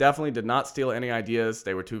Lumieres definitely did not steal any ideas.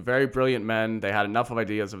 They were two very brilliant men. They had enough of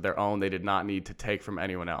ideas of their own. They did not need to take from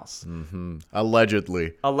anyone else.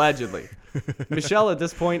 Allegedly. Michelle at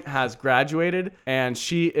this point has graduated, and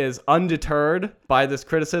she is undeterred by this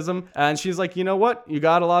criticism. And she's like, you know what? You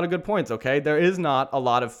got a lot of good points, okay? There is not a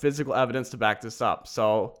lot of physical evidence to back this up.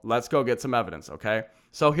 So let's go get some evidence, okay?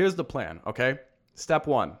 So here's the plan, okay? Step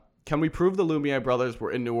 1. Can we prove the Lumiere brothers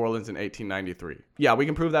were in New Orleans in 1893? Yeah, we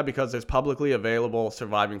can prove that because there's publicly available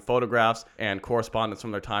surviving photographs and correspondence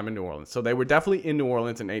from their time in New Orleans. So they were definitely in New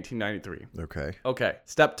Orleans in 1893. Okay.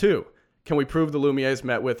 Step 2. Can we prove the Lumieres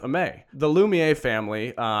met with Amé? The Lumiere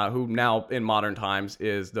family, who now in modern times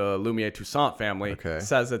is the Lumiere Toussaint family,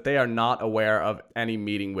 says that they are not aware of any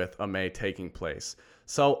meeting with Amé taking place.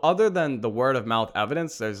 So other than the word of mouth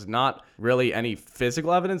evidence, there's not really any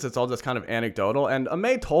physical evidence. It's all just kind of anecdotal. And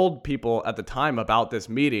Amé told people at the time about this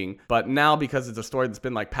meeting, but now because it's a story that's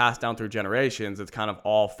been like passed down through generations, it's kind of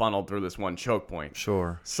all funneled through this one choke point.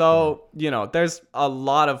 Sure. So, you know, there's a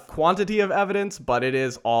lot of quantity of evidence, but it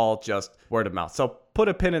is all just word of mouth. So put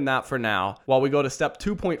a pin in that for now while we go to step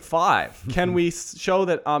 2.5. Can we show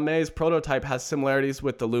that Amé's prototype has similarities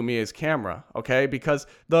with the Lumiere's camera? Okay, because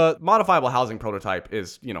the modifiable housing prototype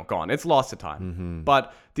is, you know, gone. It's lost to time.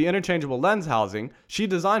 But the interchangeable lens housing, she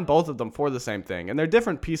designed both of them for the same thing. And they're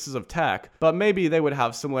different pieces of tech, but maybe they would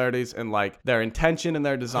have similarities in like their intention in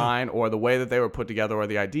their design or the way that they were put together or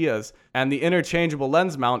the ideas. And the interchangeable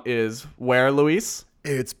lens mount is where, Luis?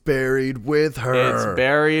 It's buried with her. It's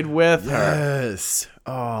buried with her. Yes.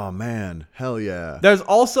 Oh, man. Hell yeah. There's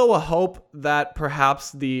also a hope that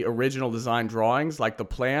perhaps the original design drawings, like the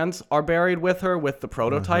plans, are buried with her with the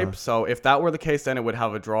prototype. So if that were the case, then it would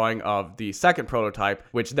have a drawing of the second prototype,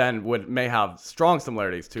 which then may have strong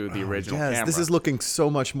similarities to the original camera. This is looking so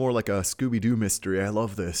much more like a Scooby-Doo mystery. I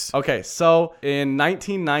love this. Okay, so in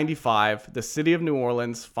 1995, the city of New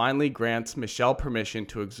Orleans finally grants Michelle permission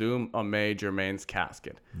to exhume Amé Germain's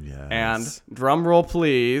casket. Yes. And drum roll,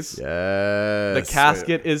 please. Yes. The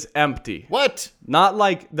casket is empty. What? Not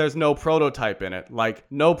like there's no prototype in it. Like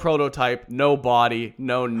no prototype, no body,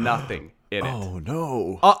 no nothing in it. Oh,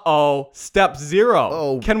 no. Uh-oh. Step 0.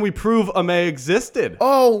 Oh. Can we prove Amé existed?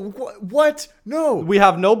 Oh, what? No. We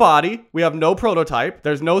have no body. We have no prototype.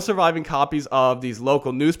 There's no surviving copies of these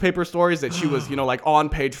local newspaper stories that she was, you know, like on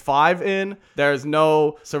page 5 in. There's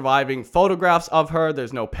no surviving photographs of her.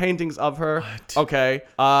 There's no paintings of her. What? Okay.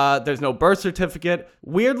 There's no birth certificate.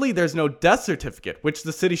 Weirdly, there's no death certificate, which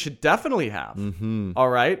the city should definitely have. All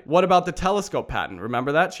right. What about the telescope patent?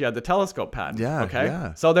 Remember that? She had the telescope patent. Yeah. Okay.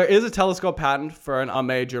 Yeah. So there is a telescope patent for an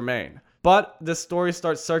Amé Germain. But this story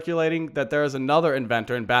starts circulating that there is another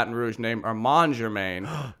inventor in Baton Rouge named Armand Germain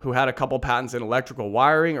who had a couple patents in electrical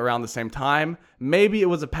wiring around the same time. Maybe it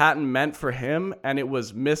was a patent meant for him and it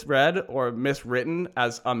was misread or miswritten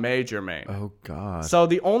as Amé Germain. Oh, God. So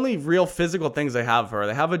the only real physical things they have of her,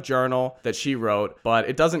 they have a journal that she wrote, but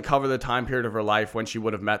it doesn't cover the time period of her life when she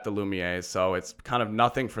would have met the Lumieres. So it's kind of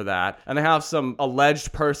nothing for that. And they have some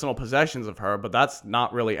alleged personal possessions of her, but that's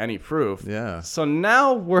not really any proof. Yeah. So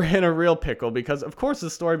now we're in a real real pickle because, of course, the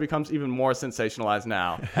story becomes even more sensationalized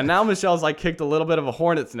now. And now Michelle's like kicked a little bit of a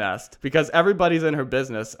hornet's nest because everybody's in her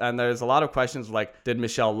business. And there's a lot of questions like, did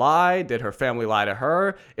Michelle lie? Did her family lie to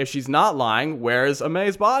her? If she's not lying, where's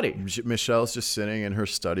Aimé's body? Michelle's just sitting in her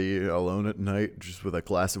study alone at night, just with a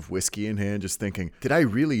glass of whiskey in hand, just thinking, did I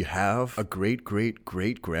really have a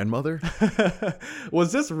great-great-great-grandmother?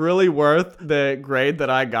 Was this really worth the grade that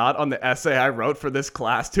I got on the essay I wrote for this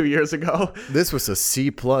class 2 years ago? This was a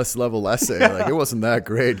C+ level essay. Like, it wasn't that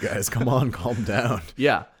great, guys. Come on, calm down.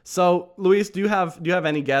 Yeah. So, Luis, do you have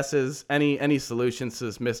any guesses, any solutions to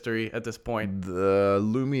this mystery at this point? The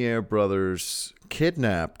Lumiere brothers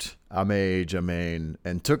kidnapped Aimé Germain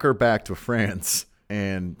and took her back to France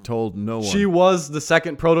and told no one. She was the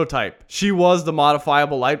second prototype. She was the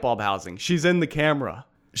modifiable light bulb housing. She's in the camera.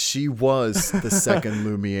 She was the second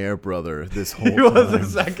Lumiere brother this whole time. She was the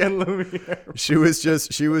second Lumiere. She was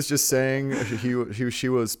just saying she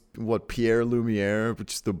was what, Pierre Lumiere, with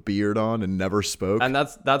just the beard on and never spoke. And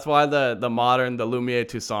that's why the Lumiere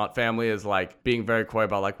Toussaint family is like being very coy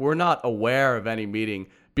about like, we're not aware of any meeting.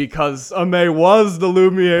 Because Aimé was the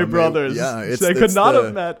Lumiere brothers. Yeah, they could not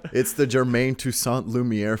have met. It's the Germain Toussaint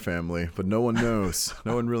Lumiere family, but no one knows.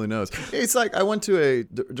 No one really knows. It's like I went to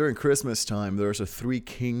during Christmas time, there was a Three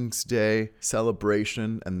Kings Day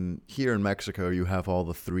celebration. And here in Mexico, you have all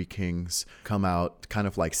the Three Kings come out, kind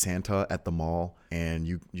of like Santa at the mall. And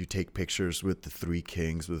you take pictures with the three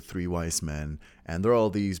kings, with the three wise men. And they're all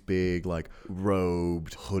these big, like,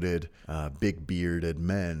 robed, hooded, big bearded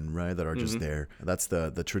men, right, that are just there. That's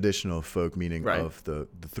the traditional folk meaning of the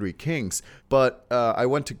three kings. But I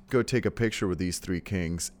went to go take a picture with these three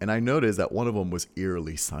kings, and I noticed that one of them was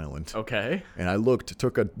eerily silent. Okay. And I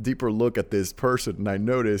took a deeper look at this person, and I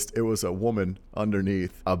noticed it was a woman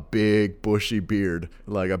underneath a big bushy beard,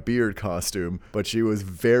 like a beard costume. But she was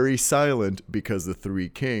very silent because the three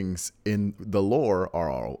kings in the lore are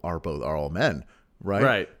all men.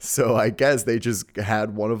 Right. So I guess they just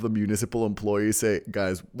had one of the municipal employees say,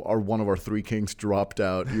 guys, one of our three kings dropped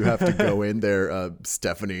out. You have to go in there,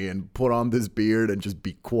 Stephanie, and put on this beard and just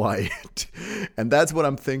be quiet. And that's what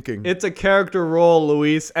I'm thinking. It's a character role,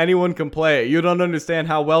 Luis. Anyone can play it. You don't understand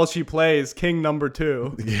how well she plays King number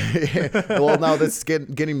 2. Well, now that's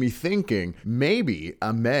getting me thinking. Maybe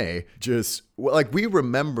Aimé just... Like, we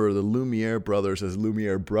remember the Lumiere brothers as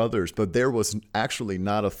Lumiere brothers, but there was actually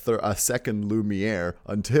not a second Lumiere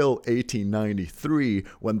until 1893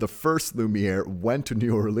 when the first Lumiere went to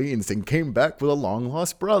New Orleans and came back with a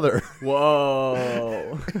long-lost brother.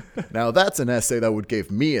 Whoa. Now, that's an essay that would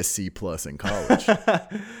give me a C+ in college.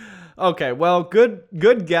 Okay, well,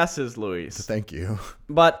 good guesses, Luis. Thank you.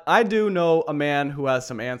 But I do know a man who has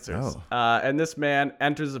some answers. Oh. And this man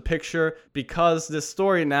enters the picture because this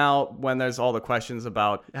story now, when there's all the questions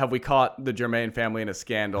about have we caught the Germain family in a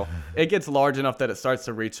scandal, it gets large enough that it starts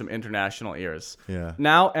to reach some international ears. Yeah.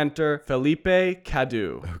 Now enter Philippe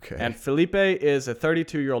Cadieux. Okay. And Philippe is a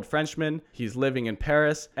 32-year-old Frenchman. He's living in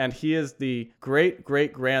Paris, and he is the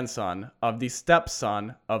great-great-grandson of the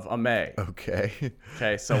stepson of Aimé. Okay.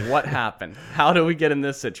 Okay, so what happened? How do we get in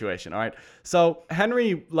this situation? All right. So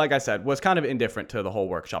Henry, like I said, was kind of indifferent to the whole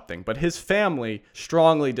workshop thing, but his family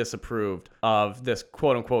strongly disapproved of this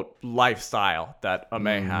quote unquote lifestyle that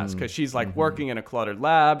Aimé has, because she's like working in a cluttered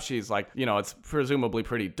lab. She's like, it's presumably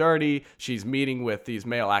pretty dirty. She's meeting with these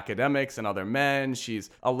male academics and other men. She's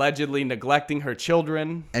allegedly neglecting her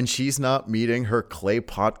children. And she's not meeting her clay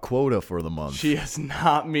pot quota for the month. She is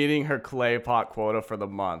not meeting her clay pot quota for the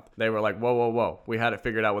month. They were like, whoa. We had it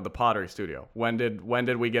figured out with the pottery studio. When did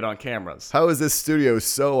we get on cameras? How is this studio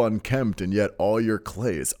so unkempt and yet all your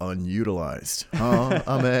clay is unutilized? Huh,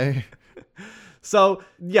 Aimé? So,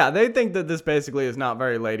 yeah, they think that this basically is not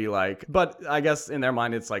very ladylike, but I guess in their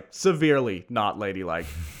mind it's like severely not ladylike,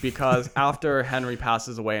 because after Henry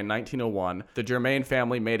passes away in 1901, the Germain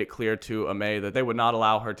family made it clear to Aimé that they would not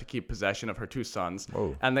allow her to keep possession of her two sons.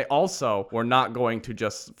 Whoa. And they also were not going to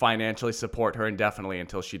just financially support her indefinitely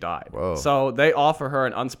until she died. Whoa. So they offer her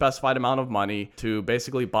an unspecified amount of money to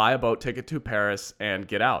basically buy a boat ticket to Paris and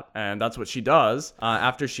get out. And that's what she does.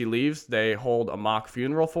 After she leaves, they hold a mock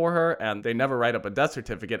funeral for her, and they never write up a death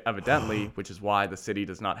certificate, evidently, which is why the city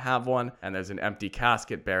does not have one, and there's an empty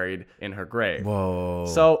casket buried in her grave. Whoa.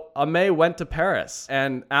 So Aimé went to Paris,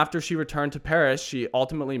 and after she returned to Paris, she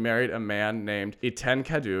ultimately married a man named Etienne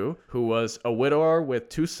Cadieux, who was a widower with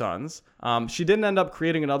two sons. She didn't end up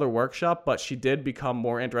creating another workshop, but she did become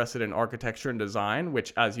more interested in architecture and design,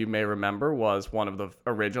 which, as you may remember, was one of the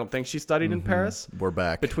original things she studied in Paris. We're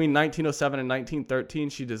back. Between 1907 and 1913,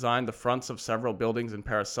 she designed the fronts of several buildings in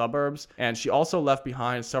Paris suburbs, and she also left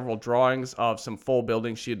behind several drawings of some full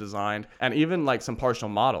buildings she had designed, and even like some partial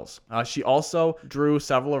models. She also drew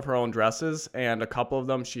several of her own dresses, and a couple of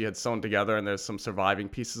them she had sewn together, and there's some surviving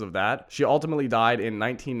pieces of that. She ultimately died in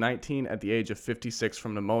 1919 at the age of 56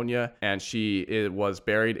 from pneumonia, and she was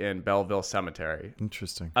buried in Belleville Cemetery.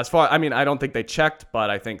 Interesting. I don't think they checked, but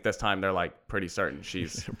I think this time they're like pretty certain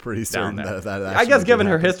she's pretty certain down there. that I guess given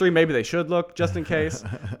her history, maybe they should look just in case.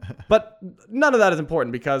 But none of that is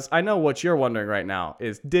important, because I know what you're wondering right now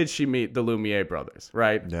is, did she meet the Lumiere brothers,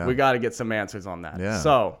 right? Yeah. We got to get some answers on that. Yeah.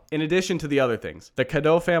 So, in addition to the other things, the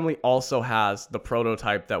Cadeau family also has the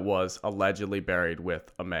prototype that was allegedly buried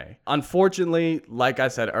with Aimé. Unfortunately, like I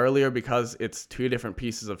said earlier, because it's two different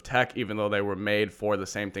pieces of tech, even though they were made for the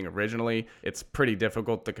same thing originally, it's pretty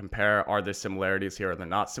difficult to compare. Are there similarities here? Are there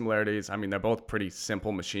not similarities? I mean, they're both pretty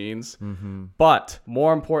simple machines. But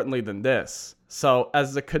more importantly than this, so,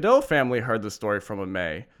 as the Cadeau family heard the story from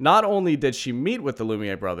Aimé, not only did she meet with the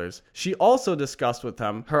Lumiere brothers, she also discussed with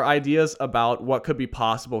them her ideas about what could be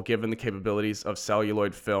possible given the capabilities of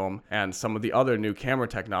celluloid film and some of the other new camera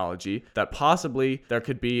technology, that possibly there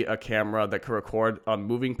could be a camera that could record a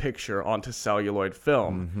moving picture onto celluloid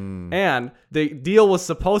film. And the deal was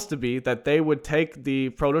supposed to be that they would take the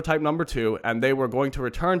prototype number 2 and they were going to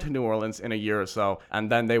return to New Orleans in a year or so, and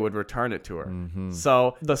then they would return it to her.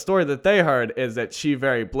 So, the story that they heard is that she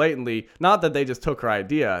very blatantly, not that they just took her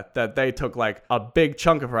idea, that they took like a big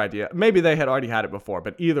chunk of her idea. Maybe they had already had it before,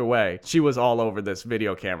 but either way, she was all over this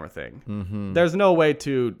video camera thing. There's no way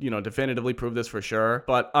to, definitively prove this for sure,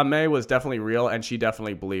 but Aimé was definitely real, and she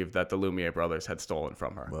definitely believed that the Lumiere brothers had stolen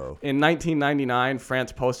from her. Whoa. In 1999,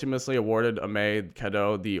 France posthumously awarded Aimé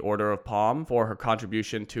Cadeau the Order of Palm for her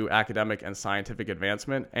contribution to academic and scientific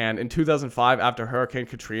advancement. And in 2005, after Hurricane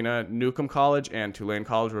Katrina, Newcomb College and Tulane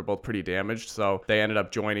College were both pretty damaged, so they ended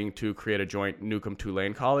up joining to create a joint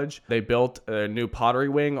Newcomb-Tulane College. They built a new pottery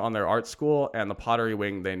wing on their art school, and the pottery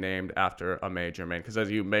wing they named after Aimé Germain, because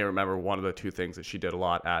as you may remember, one of the two things that she did a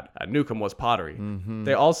lot at Newcomb was pottery.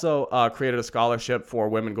 They also created a scholarship for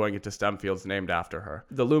women going into STEM fields named after her.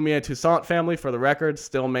 The Lumiere-Toussaint family, for the record,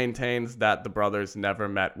 still maintains that the brothers never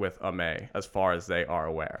met with Aimé, as far as they are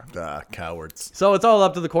aware. Cowards. So it's all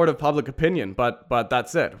up to the court of public opinion, but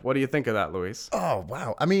that's it. What do you think of that, Luis? Oh,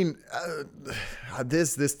 wow. I mean,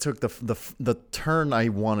 this took the turn I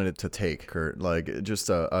wanted it to take, Kurt. Like, just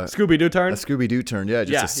a Scooby-Doo turn? A Scooby-Doo turn, yeah.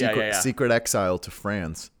 Just Yeah. secret exile to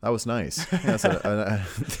France. That was nice. Yeah,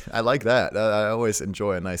 I like that. I always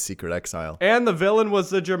enjoy a nice secret exile. And the villain was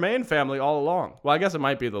the Germain family all along. Well, I guess it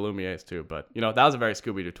might be the Lumieres too, but, that was a very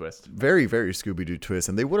Scooby-Doo twist. Very, very Scooby-Doo twist.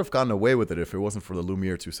 And they would have gotten away with it if it wasn't for the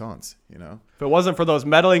Lumiere-Toussaints, If it wasn't for those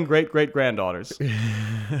meddling great-great-granddaughters.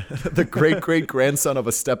 The great-great-grandson of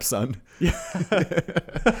a stepson.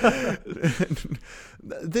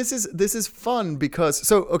 This is fun because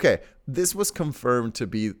this was confirmed to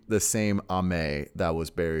be the same Aimé that was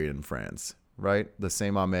buried in France, right? The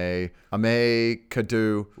same Aimé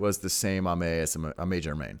Cadeau was the same Aimé as Aimé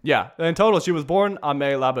Germain. Yeah, in total, she was born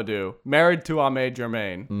Aimé Labadou, married to Aimé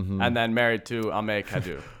Germain, and then married to Aimé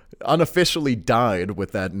Cadeau. Unofficially died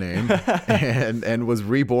with that name and was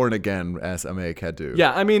reborn again as Aimé Cadeau.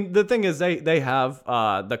 Yeah, I mean, the thing is they have,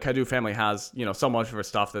 the Cadeau family has, so much of her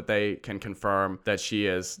stuff that they can confirm that she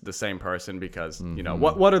is the same person because,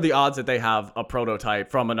 what are the odds that they have a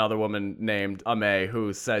prototype from another woman named Aimé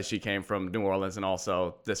who says she came from New Orleans, and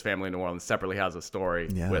also this family in New Orleans separately has a story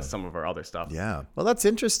with some of her other stuff. Yeah. Well, that's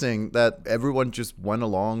interesting that everyone just went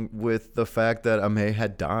along with the fact that Aimé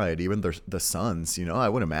had died, even the sons, I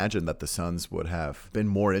would imagine that the sons would have been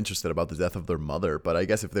more interested about the death of their mother, but I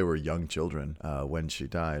guess if they were young children when she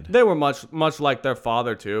died, they were much like their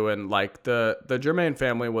father too. And like the Germain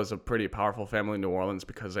family was a pretty powerful family in New Orleans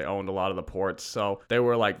because they owned a lot of the ports, so they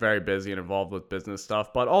were like very busy and involved with business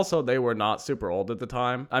stuff, but also they were not super old at the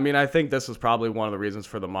time. I mean, I think this was probably one of the reasons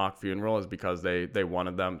for the mock funeral, is because they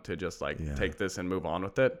wanted them to just take this and move on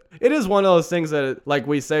with it. It is one of those things that, like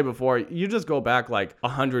we say before, you just go back like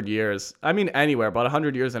 100 years, I mean anywhere, but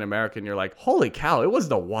 100 years in America, and you're like, holy cow, it was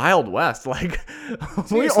the Wild West. Like,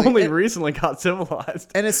 we only recently got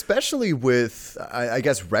civilized. And especially with, I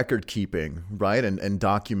guess, record keeping, right? And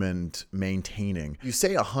document maintaining. You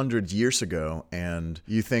say 100 years ago, and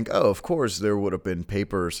you think, oh, of course, there would have been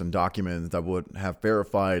papers and documents that would have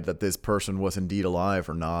verified that this person was indeed alive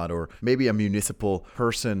or not, or maybe a municipal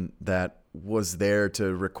person that was there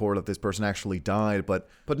to record that this person actually died. But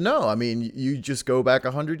no, I mean, you just go back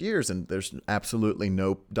 100 years and there's absolutely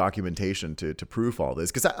no documentation to prove all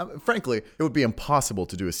this. Because frankly, it would be impossible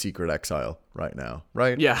to do a secret exile right now,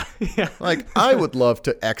 right? Yeah. Like, I would love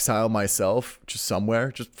to exile myself just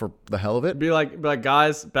somewhere, just for the hell of it. Be like,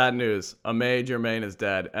 guys, bad news. Aimee Germain is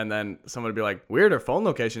dead. And then someone would be like, weird, her phone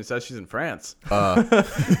location says she's in France. Hold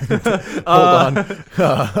on.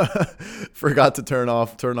 Forgot to turn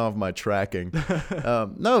off my tracking.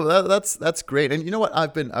 No, that's great. And you know what?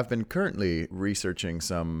 I've been currently researching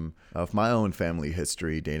some of my own family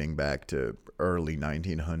history dating back to early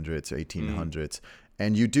 1900s, 1800s.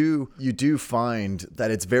 And you do find that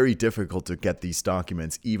it's very difficult to get these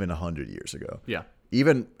documents even 100 years ago. Yeah.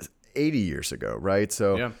 Even 80 years ago, right?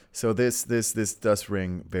 So this does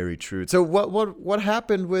ring very true. So what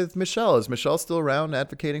happened with Michelle? Is Michelle still around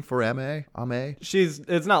advocating for Aimee?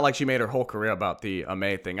 It's not like she made her whole career about the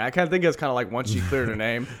Aimee thing. I kind of think it's kind of like once she cleared her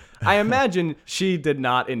name, I imagine she did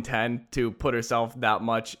not intend to put herself that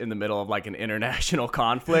much in the middle of like an international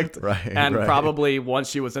conflict. Right. Probably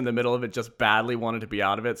once she was in the middle of it, just badly wanted to be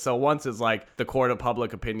out of it. So once it's like the court of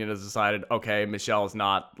public opinion has decided, okay, Michelle's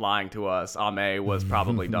not lying to us, Aimee was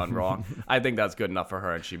probably done wrong. I think that's good enough for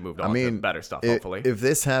her, and she moved on to better stuff, hopefully. If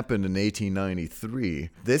this happened in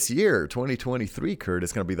 1893, this year, 2023, Kurt,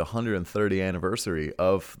 is going to be the 130th anniversary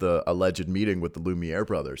of the alleged meeting with the Lumiere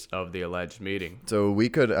brothers. Of the alleged meeting. So we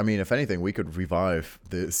could, if anything, we could revive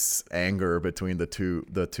this anger between the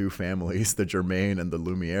two families, the Germain and the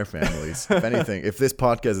Lumiere families. If anything, if this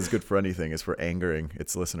podcast is good for anything, it's for angering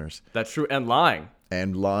its listeners. That's true. And lying.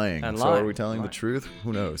 So are we telling the truth?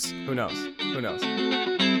 Who knows?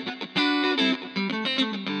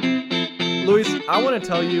 Luis, I want to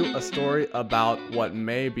tell you a story about what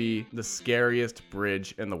may be the scariest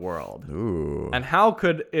bridge in the world. Ooh. And how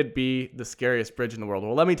could it be the scariest bridge in the world?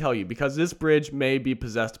 Well, let me tell you, because this bridge may be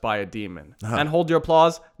possessed by a demon. And hold your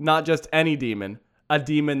applause, not just any demon, a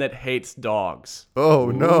demon that hates dogs.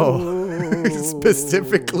 Oh, no. He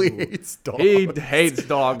specifically hates dogs. He hates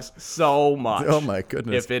dogs so much. Oh, my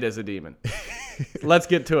goodness. If it is a demon. Let's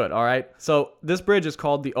get to it, all right? So this bridge is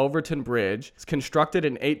called the Overton Bridge. It's constructed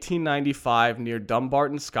in 1895 near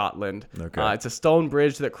Dumbarton, Scotland. Okay. It's a stone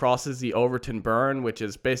bridge that crosses the Overton Burn, which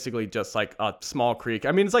is basically just like a small creek.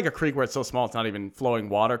 I mean, it's like a creek where it's so small it's not even flowing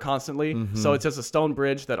water constantly. Mm-hmm. So it's just a stone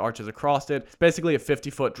bridge that arches across it. It's basically a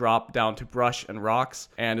 50-foot drop down to brush and rocks,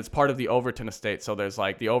 and it's part of the Overton estate. So there's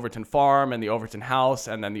like the Overton farm and the Overton house,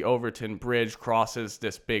 and then the Overton Bridge crosses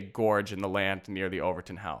this big gorge in the land near the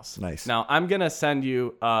Overton house. Nice. Now, I'm going to send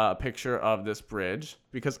you a picture of this bridge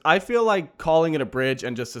because I feel like calling it a bridge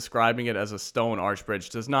and just describing it as a stone arch bridge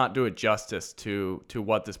does not do it justice to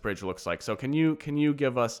what this bridge looks like. So can you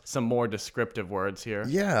give us some more descriptive words here?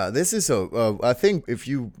 Yeah, this is I think if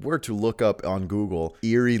you were to look up on Google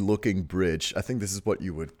eerie looking bridge, I think this is what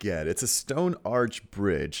you would get. It's a stone arch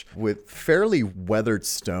bridge with fairly weathered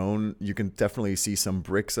stone. You can definitely see some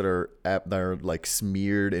bricks that are like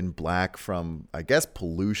smeared in black from, I guess,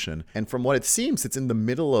 pollution. And from what it seems, it's in the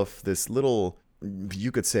middle of this little,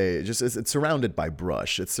 you could say, it's surrounded by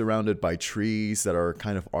brush. It's surrounded by trees that are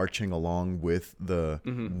kind of arching along with the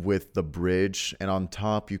bridge, and on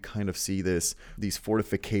top you kind of see these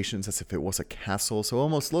fortifications as if it was a castle. So it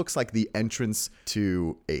almost looks like the entrance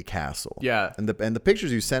to a castle. Yeah. And the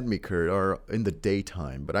pictures you sent me, Kurt, are in the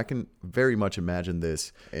daytime, but I can very much imagine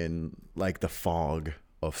this in like the fog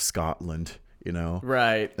of Scotland. You know,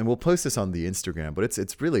 right? And we'll post this on the Instagram. But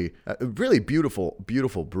it's really a really beautiful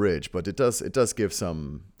bridge. But it does give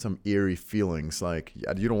some eerie feelings. Like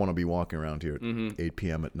you don't want to be walking around here at 8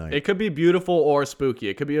 p.m. at night. It could be beautiful or spooky.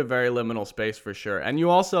 It could be a very liminal space for sure. And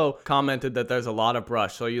you also commented that there's a lot of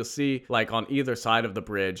brush. So you'll see like on either side of the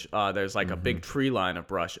bridge, there's like a big tree line of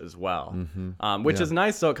brush as well, which is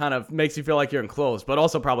nice. So it kind of makes you feel like you're enclosed, but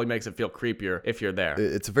also probably makes it feel creepier if you're there.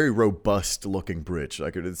 It's a very robust looking bridge.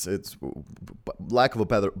 Like it's lack of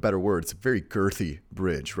a better word, it's a very girthy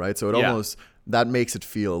bridge, right? So it almost, that makes it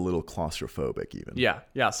feel a little claustrophobic even.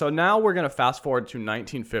 Yeah. So now we're going to fast forward to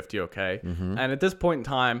 1950, okay? And at this point in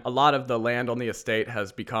time, a lot of the land on the estate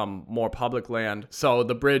has become more public land. So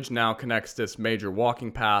the bridge now connects this major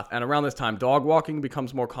walking path. And around this time, dog walking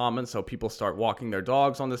becomes more common. So people start walking their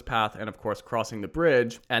dogs on this path and, of course, crossing the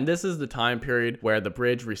bridge. And this is the time period where the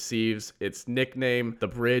bridge receives its nickname, the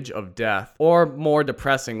Bridge of Death, or more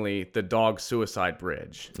depressingly, the Dog Suicide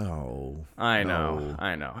Bridge. Oh. I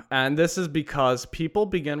know. And this is because because people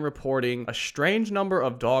began reporting a strange number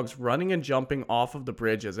of dogs running and jumping off of the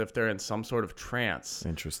bridge as if they're in some sort of trance.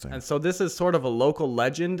 Interesting. And so this is sort of a local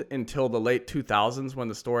legend until the late 2000s when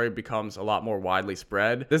the story becomes a lot more widely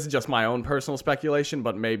spread. This is just my own personal speculation,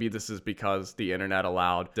 but maybe this is because the internet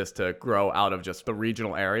allowed this to grow out of just the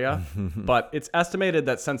regional area. But it's estimated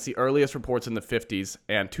that since the earliest reports in the 50s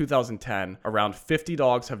and 2010, around 50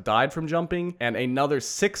 dogs have died from jumping and another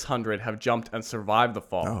 600 have jumped and survived the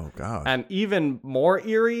fall. Oh, God. And even more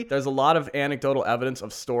eerie, there's a lot of anecdotal evidence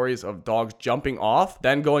of stories of dogs jumping off,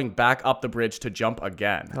 then going back up the bridge to jump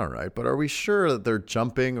again. All right, but are we sure that they're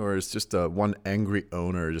jumping, or is just one angry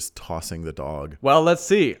owner just tossing the dog? Well, let's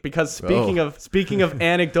see. Because speaking of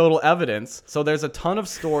anecdotal evidence, so there's a ton of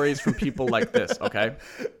stories from people like this, okay?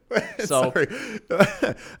 So Sorry.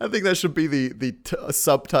 I think that should be the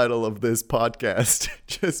subtitle of this podcast.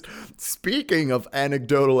 Just speaking of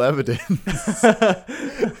anecdotal evidence.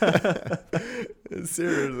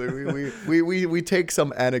 Seriously, we take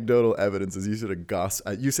some anecdotal evidence as use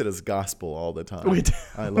it as gospel all the time.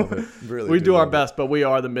 I love it. Really, we do our best, but we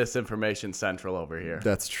are the misinformation central over here.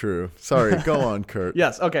 That's true. Sorry, go on, Kurt.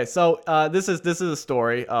 Yes. Okay. So this is a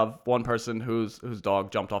story of one person whose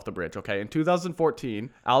dog jumped off the bridge. Okay. In 2014,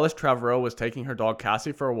 Alice Trevorrow was taking her dog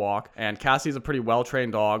Cassie for a walk, and Cassie's a pretty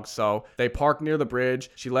well-trained dog, so they park near the bridge.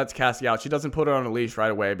 She lets Cassie out. She doesn't put her on a leash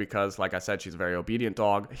right away because, like I said, she's a very obedient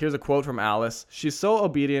dog. Here's a quote from Alice. "She's so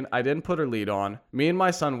obedient, I didn't put her lead on. Me and my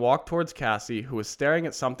son walked towards Cassie, who was staring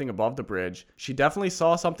at something above the bridge. She definitely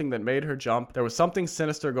saw something that made her jump. There was something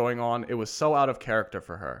sinister going on. It was so out of character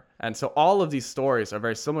for her." And so all of these stories are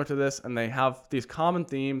very similar to this, and they have these common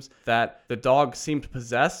themes that the dog seemed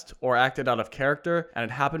possessed or acted out of character, and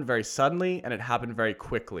it happened very suddenly, and it happened very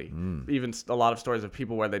quickly. Even a lot of stories of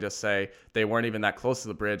people where they just say they weren't even that close to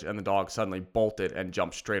the bridge, and the dog suddenly bolted and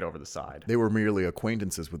jumped straight over the side. They were merely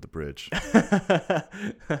acquaintances with the bridge.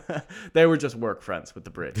 They were just work friends with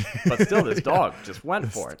the bridge. But still, this dog just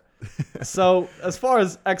went for it. So as far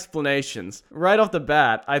as explanations, right off the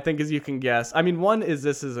bat, I think as you can guess, I mean, one is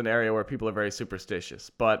this is an area where people are very superstitious,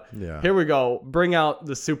 but here we go. Bring out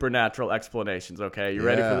the supernatural explanations, okay? You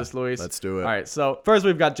ready for this, Luis? Let's do it. All right, so first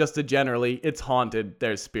we've got just the generally, it's haunted,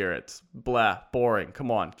 there's spirits. Blah, boring.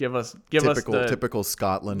 Come on, give us typical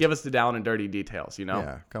Scotland. Give us the down and dirty details, you know?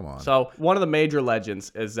 Yeah, come on. So one of the major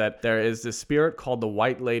legends is that there is this spirit called the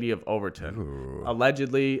White Lady of Overton. Ooh.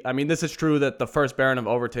 Allegedly, I mean, this is true that the first Baron of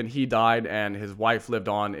Overton, he died and his wife lived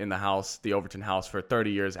on in the house, the Overton house, for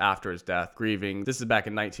 30 years after his death, grieving. This is back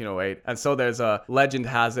in 1908. And so there's a legend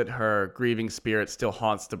has it her grieving spirit still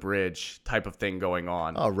haunts the bridge type of thing going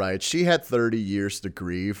on. All right. She had 30 years to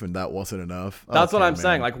grieve and that wasn't enough. That's what I'm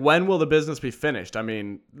saying. Like, when will the business be finished? I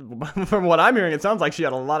mean, from what I'm hearing, it sounds like she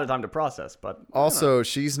had a lot of time to process, but also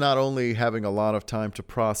she's not only having a lot of time to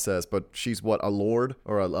process, but she's a lord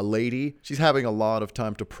or a lady. She's having a lot of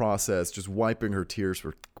time to process, just wiping her tears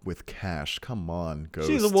with cash. Come on, Ghost.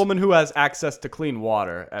 She's a woman who has access to clean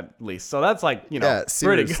water, at least. So that's like,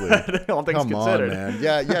 pretty good. All things considered. On, man.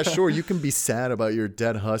 Yeah, sure. You can be sad about your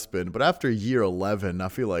dead husband, but after year 11, I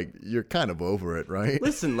feel like you're kind of over it, right?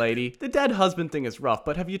 Listen, lady, the dead husband thing is rough,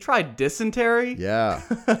 but have you tried dysentery? Yeah.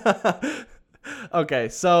 Okay,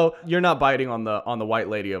 so you're not biting on the White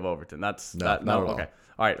Lady of Overton. That's no, not at all. Okay.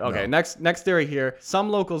 All right, okay. No. Next theory here.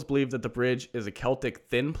 Some locals believe that the bridge is a Celtic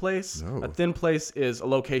thin place. Oh. A thin place is a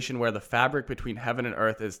location where the fabric between heaven and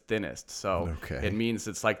earth is thinnest. So It means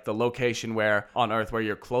it's like the location on earth where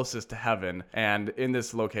you're closest to heaven. And in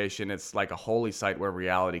this location, it's like a holy site where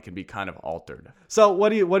reality can be kind of altered. So what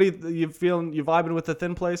do you feeling? You vibing with the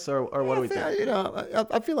thin place, or what do we think?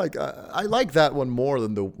 I feel like I like that one more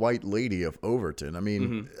than the White Lady of Overton. I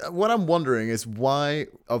mean, what I'm wondering is why,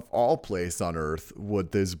 of all places on earth,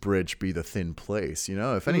 would this bridge be the thin place?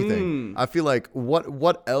 If anything, I feel like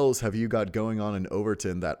what else have you got going on in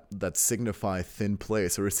Overton that signify thin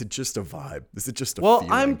place, or is it just a vibe? Is it just a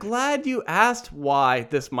feeling? I'm glad you asked why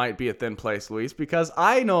this might be a thin place, Luis, because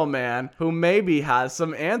I know a man who maybe has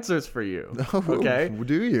some answers for you. Okay,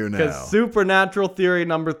 do you now? Because supernatural theory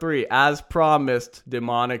number 3, as promised,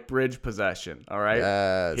 demonic bridge possession. All right,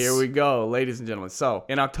 yes. Here we go, ladies and gentlemen. So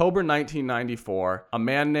in October 1994, a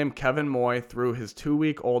man named Kevin Moy threw his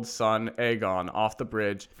 2-week-old son Aegon off the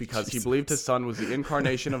bridge because he believed his son was the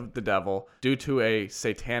incarnation of the devil due to a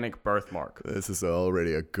satanic birthmark. This is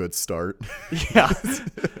already a good start. Yeah.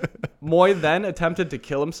 Moy then attempted to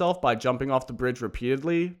kill himself by jumping off the bridge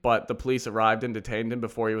repeatedly, but the police arrived and detained him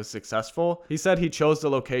before he was successful. He said he chose the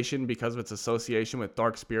location because of its association with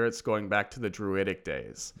dark spirits going back to the Druidic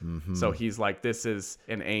days. So he's like, this is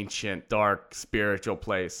an ancient, dark, spiritual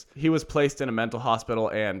place. He was placed in a mental hospital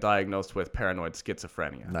and diagnosed with paranoid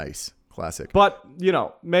schizophrenia. Nice. Classic. But, you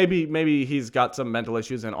know, maybe he's got some mental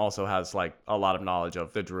issues and also has like a lot of knowledge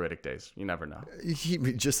of the Druidic days. You never know. He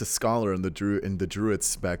just a scholar in the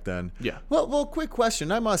Druids back then. Yeah. Well, quick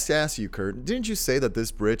question. I must ask you, Kurt. Didn't you say that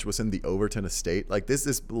this bridge was in the Overton estate? Like,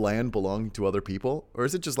 this land belonging to other people, or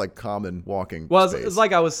is it just like common walking? Well, space? it's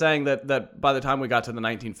like I was saying that by the time we got to the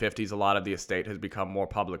 1950s, a lot of the estate has become more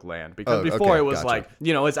public land because before it was gotcha. like,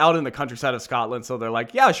 you know, it's out in the countryside of Scotland, so they're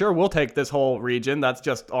like, yeah, sure, we'll take this whole region. That's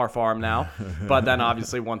just our farm now. But then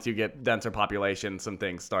obviously once you get denser population, some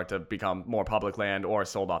things start to become more public land or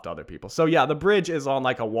sold off to other people. So yeah, the bridge is on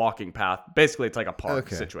like a walking path. Basically, it's like a park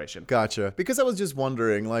situation. Gotcha. Because I was just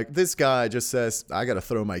wondering, like, this guy just says, I got to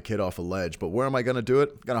throw my kid off a ledge, but where am I going to do it?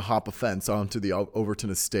 I'm going to hop a fence onto the Overton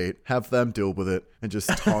estate, have them deal with it, and just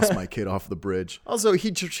toss my kid off the bridge. Also,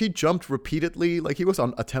 he jumped repeatedly. Like, he was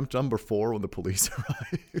on attempt number 4 when the police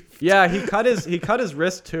arrived. Yeah, he cut his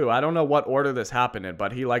wrist too. I don't know what order this happened in,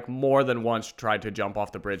 but he like more than once tried to jump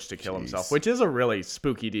off the bridge to kill himself, which is a really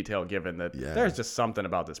spooky detail given that there's just something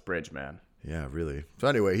about this bridge, man. Yeah, really. So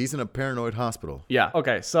anyway, he's in a paranoid hospital. Yeah.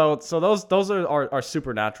 Okay. So those are our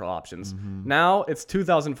supernatural options. Mm-hmm. Now it's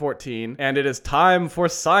 2014, and it is time for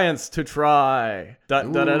science to try.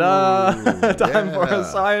 Time for a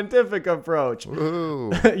scientific approach.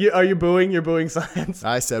 Woo. Are you booing? You're booing science.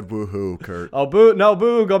 I said woohoo, Kurt. Oh, boo! No,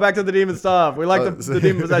 boo! Go back to the demon stuff. We like the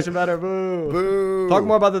demon possession better. Boo! Boo! Talk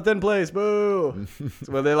more about the thin place. Boo!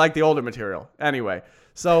 Well, they like the older material. Anyway.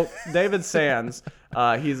 So David Sands,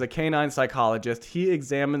 he's a canine psychologist. He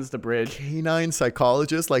examines the bridge. Canine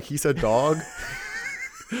psychologist? Like he's a dog?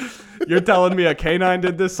 You're telling me a canine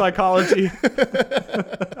did this psychology?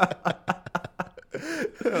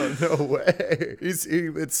 Oh, no way.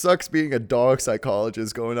 It sucks being a dog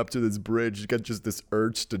psychologist going up to this bridge. You get just this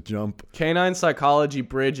urge to jump. Canine psychology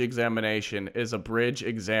bridge examination is a bridge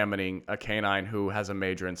examining a canine who has a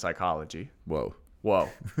major in psychology. Whoa.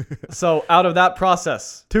 So out of that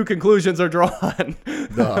process, 2 conclusions are drawn.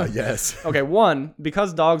 Yes. Okay, 1,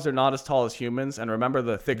 because dogs are not as tall as humans, and remember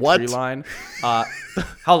the thick tree line.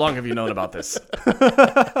 How long have you known about this?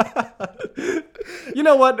 You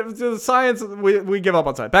know what? The science, we give up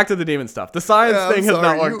on science. Back to the demon stuff. The science thing has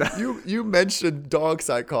not worked out. You mentioned dog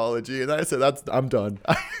psychology, and I said I'm done.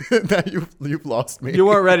 Now you've lost me. You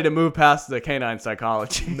weren't ready to move past the canine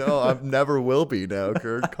psychology. No, I never will be now,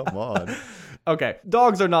 Kurt. Come on. Okay,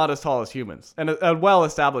 dogs are not as tall as humans, and a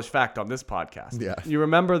well-established fact on this podcast. Yeah. You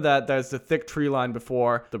remember that there's the thick tree line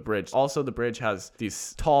before the bridge. Also, the bridge has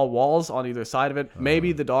these tall walls on either side of it.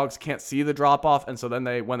 Maybe the dogs can't see the drop-off, and so then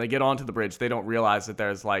when they get onto the bridge, they don't realize that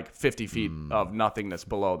there's like 50 feet of nothingness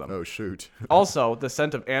below them. Oh, shoot. Also, the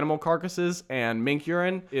scent of animal carcasses and mink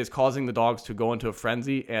urine is causing the dogs to go into a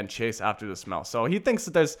frenzy and chase after the smell. So he thinks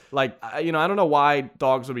that there's like, I don't know why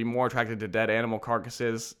dogs would be more attracted to dead animal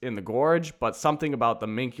carcasses in the gorge, but something about the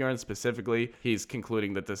mink urine specifically, he's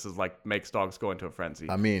concluding that this is like makes dogs go into a frenzy.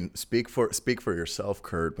 I mean, speak for yourself,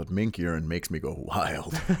 Kurt, but mink urine makes me go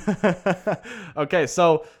wild. Okay,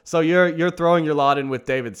 so you're throwing your lot in with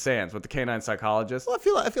David Sands, with the canine psychologist. Well,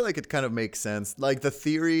 I feel like it kind of makes sense. Like the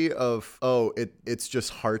theory of it's just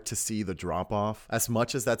hard to see the drop off. As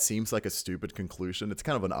much as that seems like a stupid conclusion, it's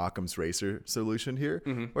kind of an Occam's razor solution here.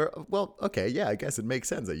 Mm-hmm. Where, well, okay, yeah, I guess it makes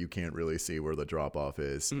sense that you can't really see where the drop off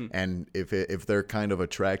is, and if they're kind of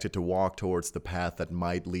attracted to walk towards the path that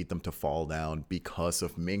might lead them to fall down because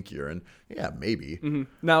of mink urine, yeah, maybe. Mm-hmm.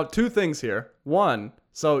 Now, 2 things here. 1,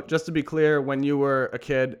 so just to be clear, when you were a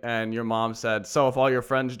kid and your mom said, so if all your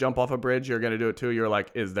friends jump off a bridge, you're going to do it too, you're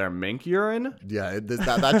like, is there mink urine? Yeah,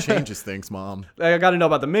 that changes things, Mom. I got to know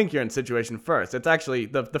about the mink urine situation first. It's actually,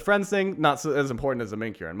 the friends thing, not so as important as the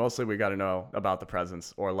mink urine. Mostly we got to know about the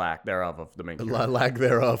presence or lack thereof of the mink urine. Lack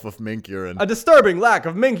thereof of mink urine. A disturbing lack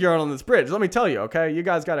of mink urine on this bridge. Let me tell you, okay? You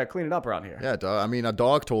guys got to clean it up around here. Yeah, I mean, a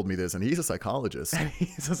dog told me this, and he's a psychologist.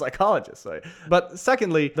 He's a psychologist. Right? But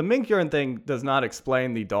secondly, the mink urine thing does not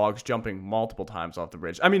explain the dogs jumping multiple times off the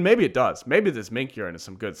bridge. I mean, maybe it does. Maybe this mink urine is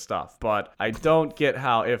some good stuff, but I don't get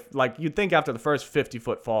how, if like you'd think after the first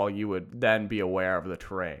 50-foot fall, you would then be aware of the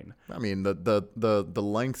terrain. I mean, the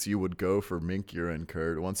lengths you would go for mink urine,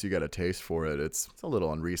 Kurt, once you get a taste for it, it's a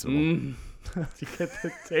little unreasonable. You get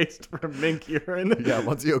the taste for mink urine. Yeah,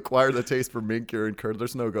 once you acquire the taste for mink urine, Kurt,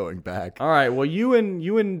 there's no going back. All right, well, you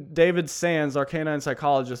and David Sands, our canine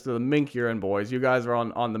psychologist, are the mink urine boys. You guys are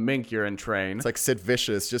on the mink urine train. It's like Sid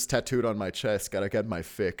Vicious, just tattooed on my chest. Gotta get my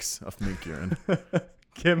fix of mink urine.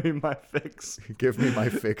 Give me my fix. Give me my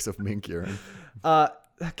fix of mink urine.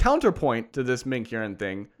 counterpoint to this mink urine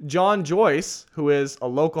thing, John Joyce, who is a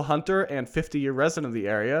local hunter and 50-year resident of the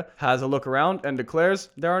area, has a look around and declares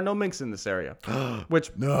there are no minks in this area.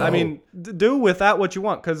 Which, No. I mean, do with that what you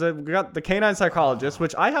want, because we got the canine psychologist,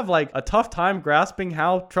 which I have like a tough time grasping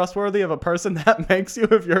how trustworthy of a person that makes you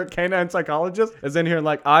if you're a canine psychologist, is in here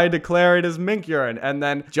like, I declare it as mink urine. And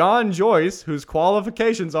then John Joyce, whose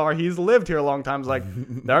qualifications are he's lived here a long time, is like,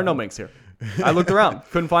 there are no minks here. I looked around,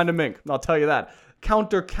 couldn't find a mink. I'll tell you that.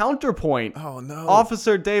 Counterpoint. Oh, no.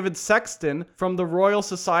 Officer David Sexton from the Royal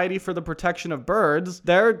Society for the Protection of Birds,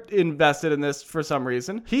 they're invested in this for some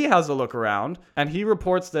reason. He has a look around, and he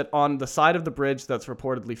reports that on the side of the bridge that's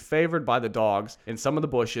reportedly favored by the dogs, in some of the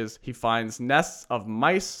bushes, he finds nests of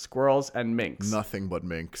mice, squirrels, and minks. Nothing but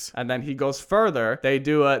minks. And then he goes further. They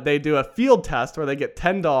do a field test where they get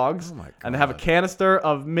 10 dogs, and they have a canister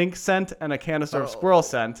of mink scent and a canister of squirrel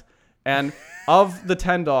scent. And of the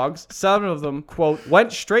 10 dogs, 7 of them, quote,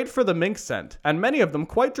 went straight for the mink scent, and many of them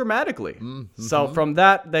quite dramatically. Mm-hmm. So from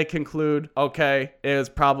that, they conclude, okay, it was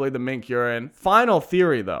probably the mink urine. Final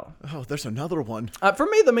theory, though. Oh, there's another one. For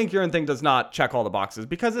me, the mink urine thing does not check all the boxes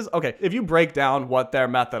because if you break down what their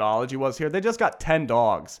methodology was here, they just got 10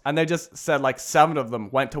 dogs, and they just said like 7 of them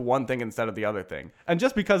went to one thing instead of the other thing. And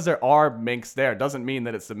just because there are minks there doesn't mean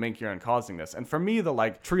that it's the mink urine causing this. And for me, the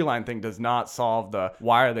like tree line thing does not solve the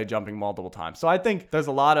why are they jumping multiple times. So I think there's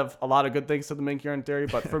a lot of good things to the mink urine theory,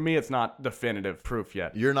 but for me, it's not definitive proof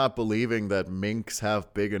yet. You're not believing that minks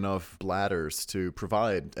have big enough bladders to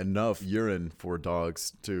provide enough urine for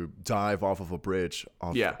dogs to dive off of a bridge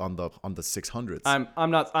on the 600s.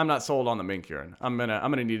 I'm not sold on the mink urine. I'm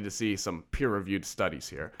gonna need to see some peer-reviewed studies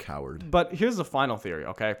here. Coward. But here's the final theory,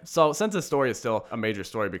 okay? So since this story is still a major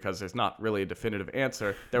story because there's not really a definitive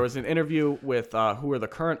answer, there was an interview with who are the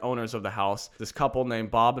current owners of the house, this couple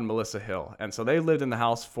named Bob and Melissa Hill. And so they lived in the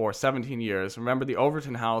house for 17 years. Remember, the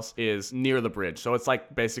Overton house is near the bridge, so it's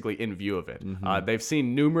like basically in view of it. Mm-hmm. They've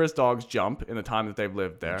seen numerous dogs jump in the time that they've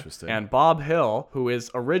lived there. Interesting. And Bob Hill, who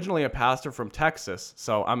is originally a pastor from Texas,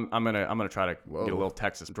 so I'm gonna try to get a little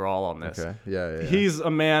Texas drawl on this. Okay. Yeah. He's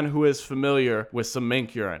a man who is familiar with some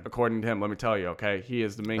mink urine. According to him, let me tell you, okay? He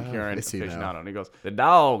is the mink urine aficionado. And he goes, the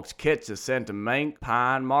dogs catch the scent of mink,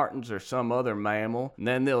 pine martens, or some other mammal, and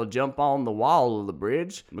then they'll jump on the wall of the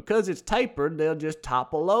bridge. Because it's tapered, they'll just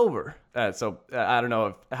topple over. So I don't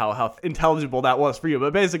know how intelligible that was for you,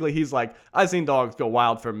 but basically he's like, I've seen dogs go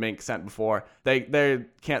wild for mink scent before. They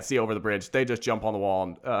can't see over the bridge. They just jump on the wall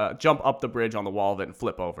and jump up the bridge on the wall of it and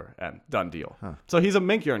flip over, and done deal. Huh. So he's a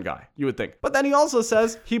mink urine guy, you would think. But then he also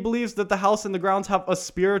says he believes that the house and the grounds have a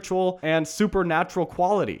spiritual and supernatural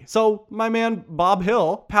quality. So my man Bob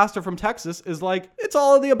Hill, pastor from Texas, is like, it's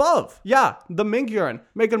all of the above. Yeah, the mink urine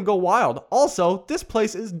making them go wild. Also, this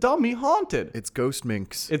place is dummy haunted. It's ghost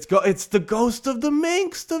minks. It's the ghost of the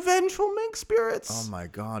minks, the vengeful mink spirits. Oh my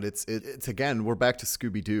God! It's again. We're back to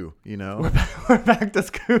Scooby-Doo. You know, we're back to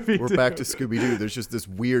Scooby-Doo. We're back to Scooby-Doo. There's just this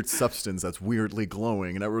weird substance that's weirdly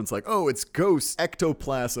glowing, and everyone's like, "Oh, it's ghost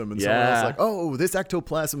ectoplasm," and someone else is like, "Oh, this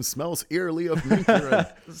ectoplasm smells eerily of mink urine."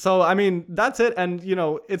 So I mean, that's it, and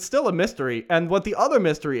it's still a mystery. And what the other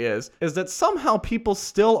mystery is that somehow people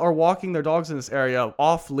still are walking their dogs in this area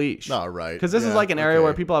off leash. All right, because this is like an area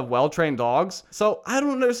where people have well-trained dogs. So I don't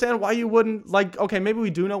understand why you wouldn't, like, okay, maybe we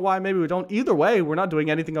do know why, maybe we don't. Either way, we're not doing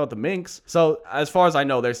anything about the minks. So as far as I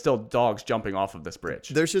know, there's still dogs jumping off of this bridge.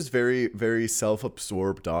 There's just very, very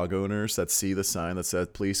self-absorbed dog owners that see the sign that says,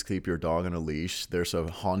 please keep your dog on a leash. There's a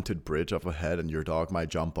haunted bridge up ahead and your dog might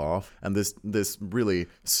jump off. And this really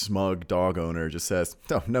smug dog owner just says,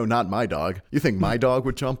 oh, no, not my dog. You think my dog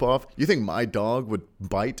would jump off? You think my dog would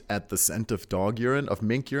bite at the scent of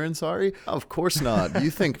mink urine, sorry? Of course not. You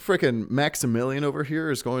think frickin' Maximilian over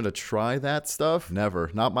here is going to try that stuff?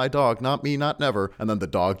 Never. Not my dog. Not me. Not never. And then the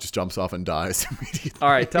dog just jumps off and dies immediately. All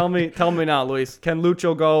right. Tell me now, Luis. Can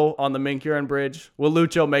Lucho go on the mink urine bridge? Will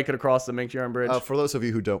Lucho make it across the mink urine bridge? For those of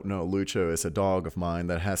you who don't know, Lucho is a dog of mine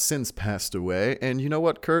that has since passed away. And you know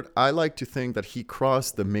what, Kurt? I like to think that he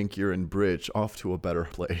crossed the mink urine bridge off to a better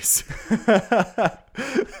place.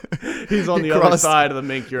 He's on the other side of the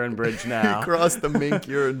mink urine bridge now. He crossed the mink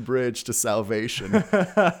urine bridge to salvation.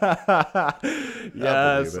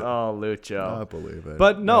 Yes. Oh, Lucho. I believe it.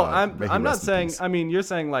 But no, I'm not saying, I mean, you're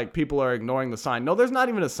saying like people are ignoring the sign. No, there's not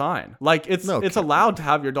even a sign. Like it's allowed to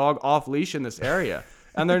have your dog off leash in this area.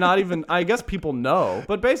 And they're not even, I guess people know,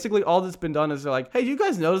 but basically all that's been done is they're like, hey, you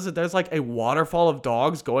guys notice that there's like a waterfall of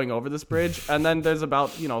dogs going over this bridge? And then there's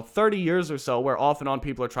about, 30 years or so where off and on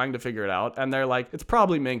people are trying to figure it out. And they're like, it's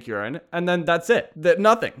probably mink urine. And then that's it.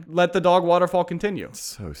 Nothing. Let the dog waterfall continue.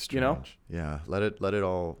 So strange. Yeah, let it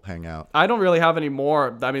all hang out. I don't really have any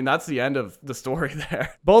more. I mean, that's the end of the story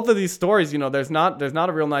there. Both of these stories, there's not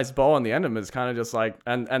a real nice bow on the end of them. It's kind of just like,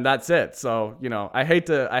 and that's it. So, I hate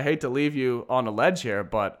to leave you on a ledge here,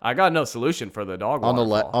 but I got no solution for the dog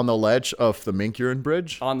waterfall. On the ledge of the mink urine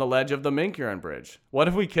bridge? On the ledge of the mink urine bridge. What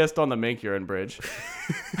if we kissed on the mink urine bridge?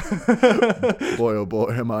 Boy, oh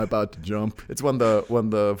boy, am I about to jump. It's when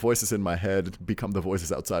the voices in my head become the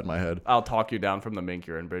voices outside my head. I'll talk you down from the mink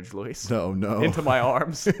urine bridge, Luis. No. Into my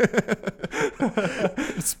arms.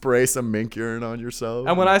 Spray some mink urine on yourself.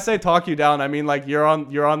 And when I say talk you down, I mean like you're on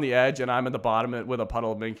the edge and I'm at the bottom with a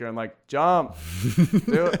puddle of mink urine, like jump,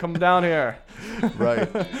 do it, come down here. Right.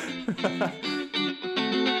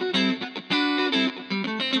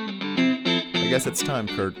 I guess it's time,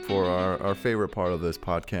 Kurt, for our favorite part of this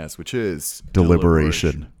podcast, which is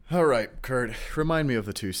deliberation. All right, Kurt, remind me of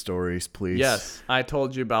the two stories, please. Yes, I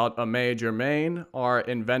told you about Aimee Germain, our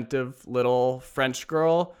inventive little French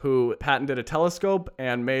girl who patented a telescope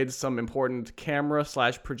and made some important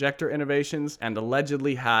camera/projector innovations and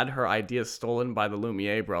allegedly had her ideas stolen by the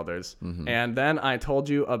Lumiere brothers. Mm-hmm. And then I told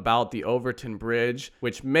you about the Overton Bridge,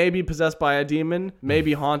 which may be possessed by a demon, may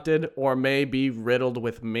be haunted, or may be riddled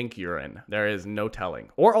with mink urine. There is no telling.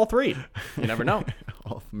 Or all three. You never know.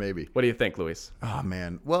 Maybe. What do you think, Luis? Oh,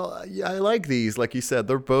 man. Well, yeah, I like these. Like you said,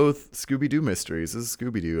 they're both Scooby-Doo mysteries. This is a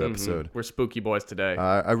Scooby-Doo episode. We're spooky boys today.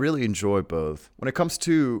 I really enjoy both. When it comes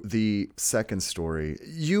to the second story,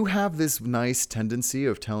 you have this nice tendency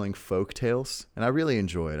of telling folk tales, and I really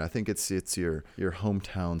enjoy it. I think it's your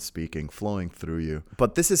hometown speaking, flowing through you.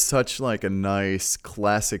 But this is such like a nice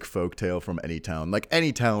classic folk tale from any town. Like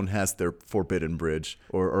any town has their forbidden bridge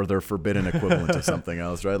or their forbidden equivalent of something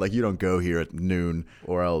else, right? Like you don't go here at noon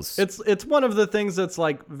or else. It's one of the things that's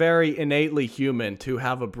like very innately human to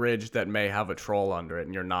have a bridge that may have a troll under it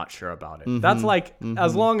and you're not sure about it. Mm-hmm, that's like,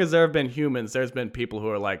 as long as there have been humans, there's been people who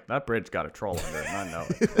are like, that bridge got a troll under it and I know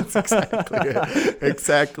it. That's exactly it.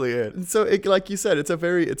 Exactly it. And so like you said, it's a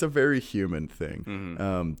very human thing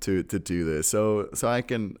to do this. So I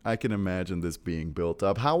can imagine this being built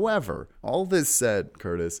up. However, all this said,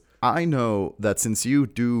 Curtis, I know that since you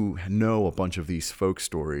do know a bunch of these folk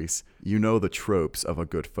stories, you know the tropes of a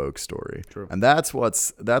good folk story. True. And that's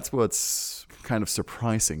what's kind of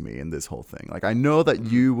surprising me in this whole thing. Like, I know that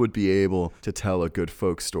you would be able to tell a good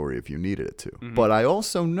folk story if you needed it to. But I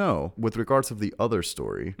also know, with regards to the other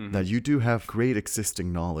story, that you do have great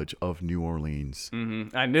existing knowledge of New Orleans.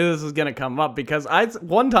 I knew this was going to come up because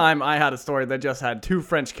one time I had a story that just had two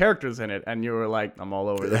French characters in it, and you were like, I'm all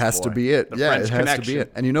over this. It has to be it. Yeah, it has to be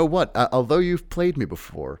it. And you know what? Although you've played me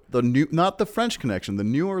before, not the French connection, the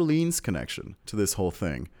New Orleans connection to this whole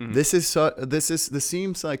thing. This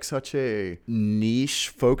seems like such a niche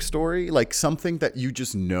folk story, like something that you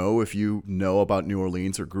just know if you know about New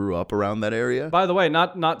Orleans or grew up around that area. By the way,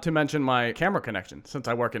 not to mention my camera connection, since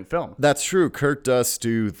I work in film. That's true. Kurt does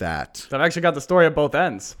do that. So I've actually got the story at both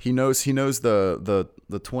ends. He knows the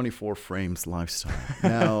 24 frames lifestyle.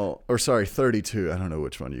 Now, or sorry, 32. I don't know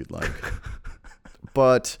which one you'd like.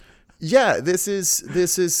 But yeah, this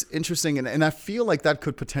is interesting, and I feel like that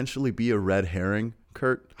could potentially be a red herring,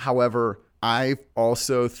 Kurt. However, I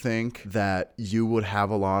also think that you would have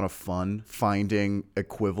a lot of fun finding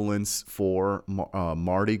equivalents for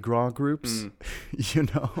Mardi Gras groups. You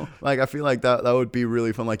know, like I feel like that would be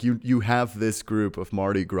really fun. Like you have this group of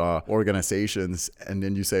Mardi Gras organizations, and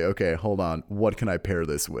then you say, okay, hold on, what can I pair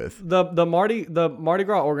this with? The Mardi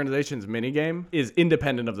Gras organization's minigame is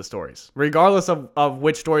independent of the stories, regardless of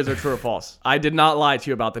which stories are true or false. I did not lie to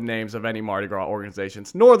you about the names of any Mardi Gras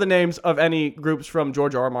organizations, nor the names of any groups from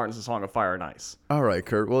George R. R. Martin's A Song of Fire and Ice. All right,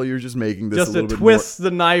 Kurt. Well, you're just making this just a little to bit twist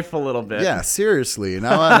the knife a little bit. Yeah, seriously.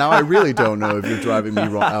 Now I really don't know if you're driving me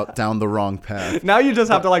out down the wrong path. Now you just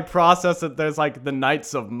have to like process that there's like the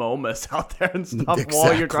Knights of Momus out there and stuff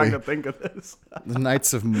while you're trying to think of this. The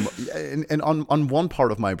Knights of and on one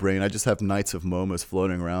part of my brain, I just have Knights of Momus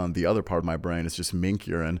floating around. The other part of my brain is just mink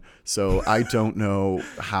urine. So I don't know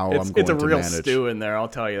how I'm going to manage. It's a real stew in there, I'll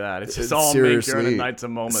tell you that. It's just all mink urine and Knights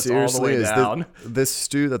of Momus all the way down. This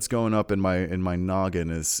stew that's going up in my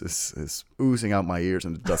noggin is oozing out my ears,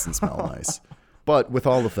 and it doesn't smell nice. But with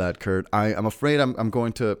all of that, Kurt, I'm afraid I'm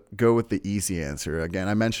going to go with the easy answer. Again,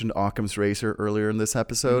 I mentioned Occam's Razor earlier in this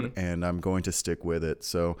episode, and I'm going to stick with it.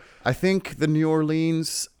 So I think the New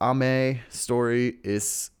Orleans Aimee story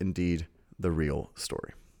is indeed the real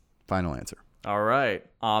story. Final answer. All right.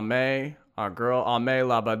 Ame, our girl Ame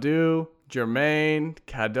Labadou, Jermaine,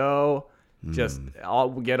 Cadeau. Just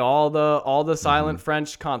get all the silent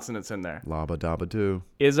French consonants in there. Laba daba doo.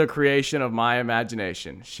 Is a creation of my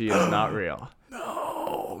imagination. She is not real.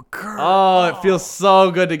 No, Kurt. Oh, it feels so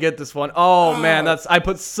good to get this one. Oh man, I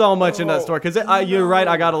put so much in that story because you're right.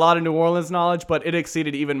 I got a lot of New Orleans knowledge, but it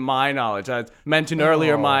exceeded even my knowledge. I mentioned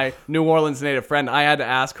earlier my New Orleans native friend. I had to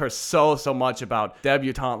ask her so much about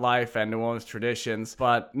debutante life and New Orleans traditions.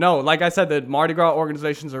 But no, like I said, the Mardi Gras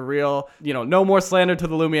organizations are real. You know, no more slander to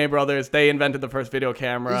the Lumiere brothers. They invented the first video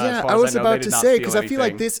camera. Yeah, as far I as was know, about they to did not say steal because I feel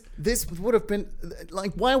like anything. this would have been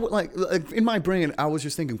like why would like in my brain I was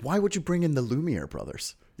just thinking why would you bring in the Lumiere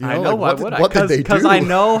brothers? You I know, like, why would I? What did they do? Because I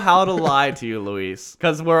know how to lie to you, Luis.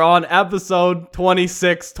 Because we're on episode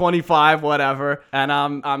 26, 25, whatever, and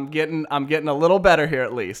I'm getting a little better here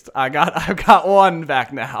at least. I've got one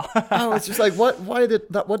back now. I was just like,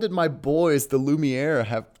 what did my boys, the Lumiere,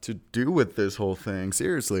 have to do with this whole thing?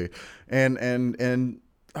 Seriously, and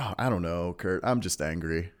oh, I don't know, Kurt. I'm just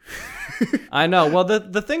angry. I know. Well,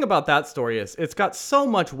 the thing about that story is it's got so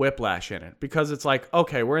much whiplash in it because it's like,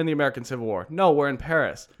 okay, we're in the American Civil War. No, we're in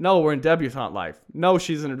Paris. No, we're in debutante life. No,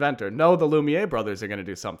 she's an inventor. No, the Lumiere brothers are going to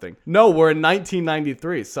do something. No, we're in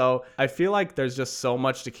 1993. So I feel like there's just so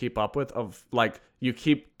much to keep up with of like, you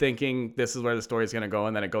keep thinking this is where the story is going to go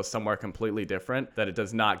and then it goes somewhere completely different, that it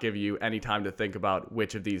does not give you any time to think about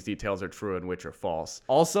which of these details are true and which are false.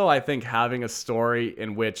 Also, I think having a story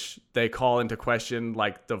in which they call into question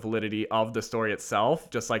like the validity of the story itself,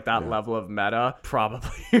 just like that level of meta,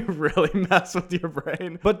 probably really mess with your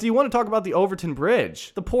brain. But do you want to talk about the Overton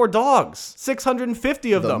Bridge? The poor dogs.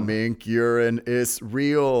 650 of them. The mink urine is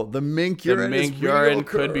real. The mink urine is real. The mink urine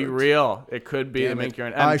could be real. It could be the mink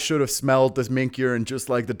urine. And I should have smelled this mink urine just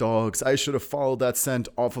like the dogs. I should have followed that scent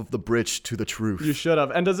off of the bridge to the truth. You should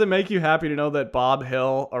have. And does it make you happy to know that Bob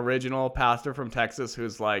Hill, original pastor from Texas,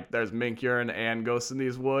 who's like, there's mink urine and ghosts in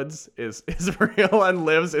these woods, is real and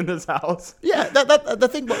lives in this house? Yeah, the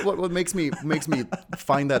thing what makes me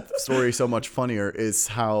find that story so much funnier is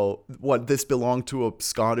how this belonged to a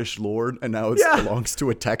Scottish lord and now it belongs to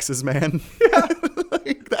a Texas man. Yeah.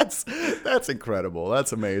 Like, that's incredible.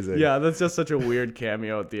 That's amazing. Yeah, that's just such a weird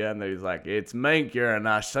cameo at the end that he's like, it's mink urine,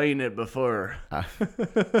 I've seen it before.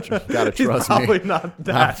 Gotta trust he's probably me. not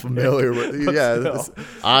that I'm familiar with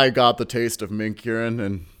I got the taste of mink urine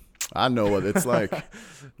and I know what it's like.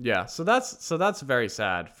 Yeah, so that's very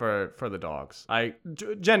sad for the dogs.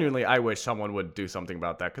 Genuinely, I wish someone would do something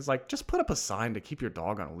about that because like just put up a sign to keep your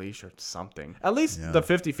dog on a leash or something. At least the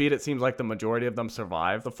 50 feet, it seems like the majority of them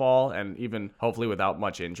survive the fall and even hopefully without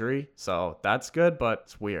much injury. So that's good, but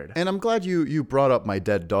it's weird. And I'm glad you brought up my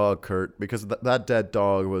dead dog, Kurt, because that dead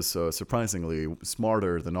dog was surprisingly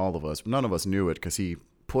smarter than all of us. None of us knew it because he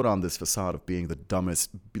put on this facade of being the dumbest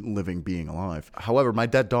living being alive. However, my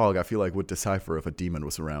dead dog, I feel like, would decipher if a demon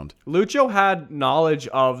was around. Lucho had knowledge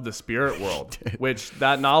of the spirit world, which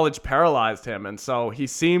that knowledge paralyzed him. And so he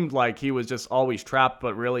seemed like he was just always trapped,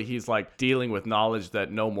 but really he's like dealing with knowledge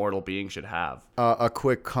that no mortal being should have. A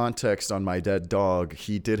quick context on my dead dog.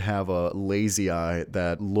 He did have a lazy eye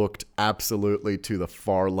that looked absolutely to the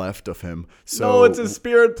far left of him. So no, it's his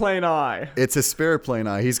spirit plane eye. It's a spirit plane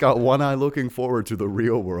eye. He's got one eye looking forward to the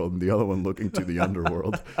real world and the other one looking to the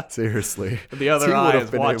underworld. Seriously. The other eye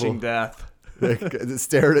is watching death.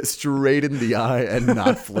 Stared it straight in the eye and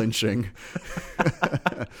not flinching.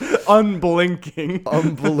 Unblinking.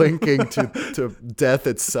 Unblinking to death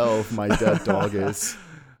itself, my dead dog is.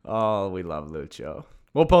 Oh, we love Lucho.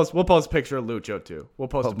 We'll post a picture of Lucho too. We'll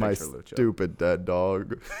post a picture of Lucho. Stupid dead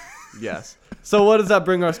dog. Yes. So what does that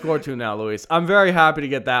bring our score to now, Luis? I'm very happy to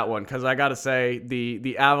get that one because I got to say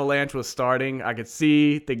the avalanche was starting. I could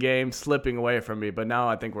see the game slipping away from me, but now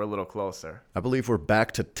I think we're a little closer. I believe we're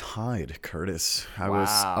back to tied, Curtis. I was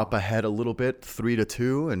up ahead a little bit,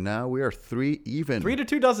 3-2, and now we are 3 even.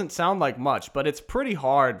 3-2 doesn't sound like much, but it's pretty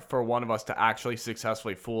hard for one of us to actually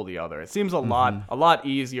successfully fool the other. It seems a lot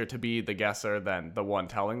easier to be the guesser than the one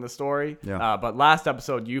telling the story. Yeah. But last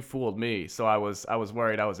episode you fooled me, so I was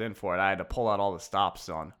worried I was in for it. I had to pull out all the stops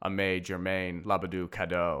on Ame, Jermaine, Labadou,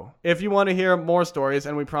 Cadeau. If you want to hear more stories,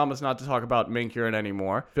 and we promise not to talk about mink urine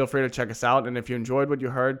anymore, feel free to check us out. And if you enjoyed what you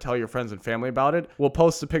heard, tell your friends and family about it. We'll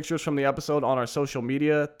post the pictures from the episode on our social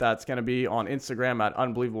media. That's going to be on Instagram at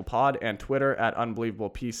UnbelievablePod and Twitter at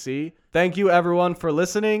UnbelievablePC. Thank you, everyone, for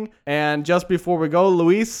listening. And just before we go,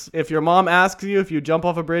 Luis, if your mom asks you if you jump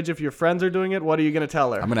off a bridge, if your friends are doing it, what are you going to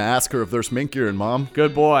tell her? I'm going to ask her if there's mink urine, Mom.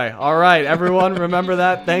 Good boy. All right, everyone, remember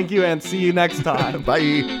that. Thank you, and see you next time.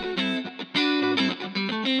 Bye.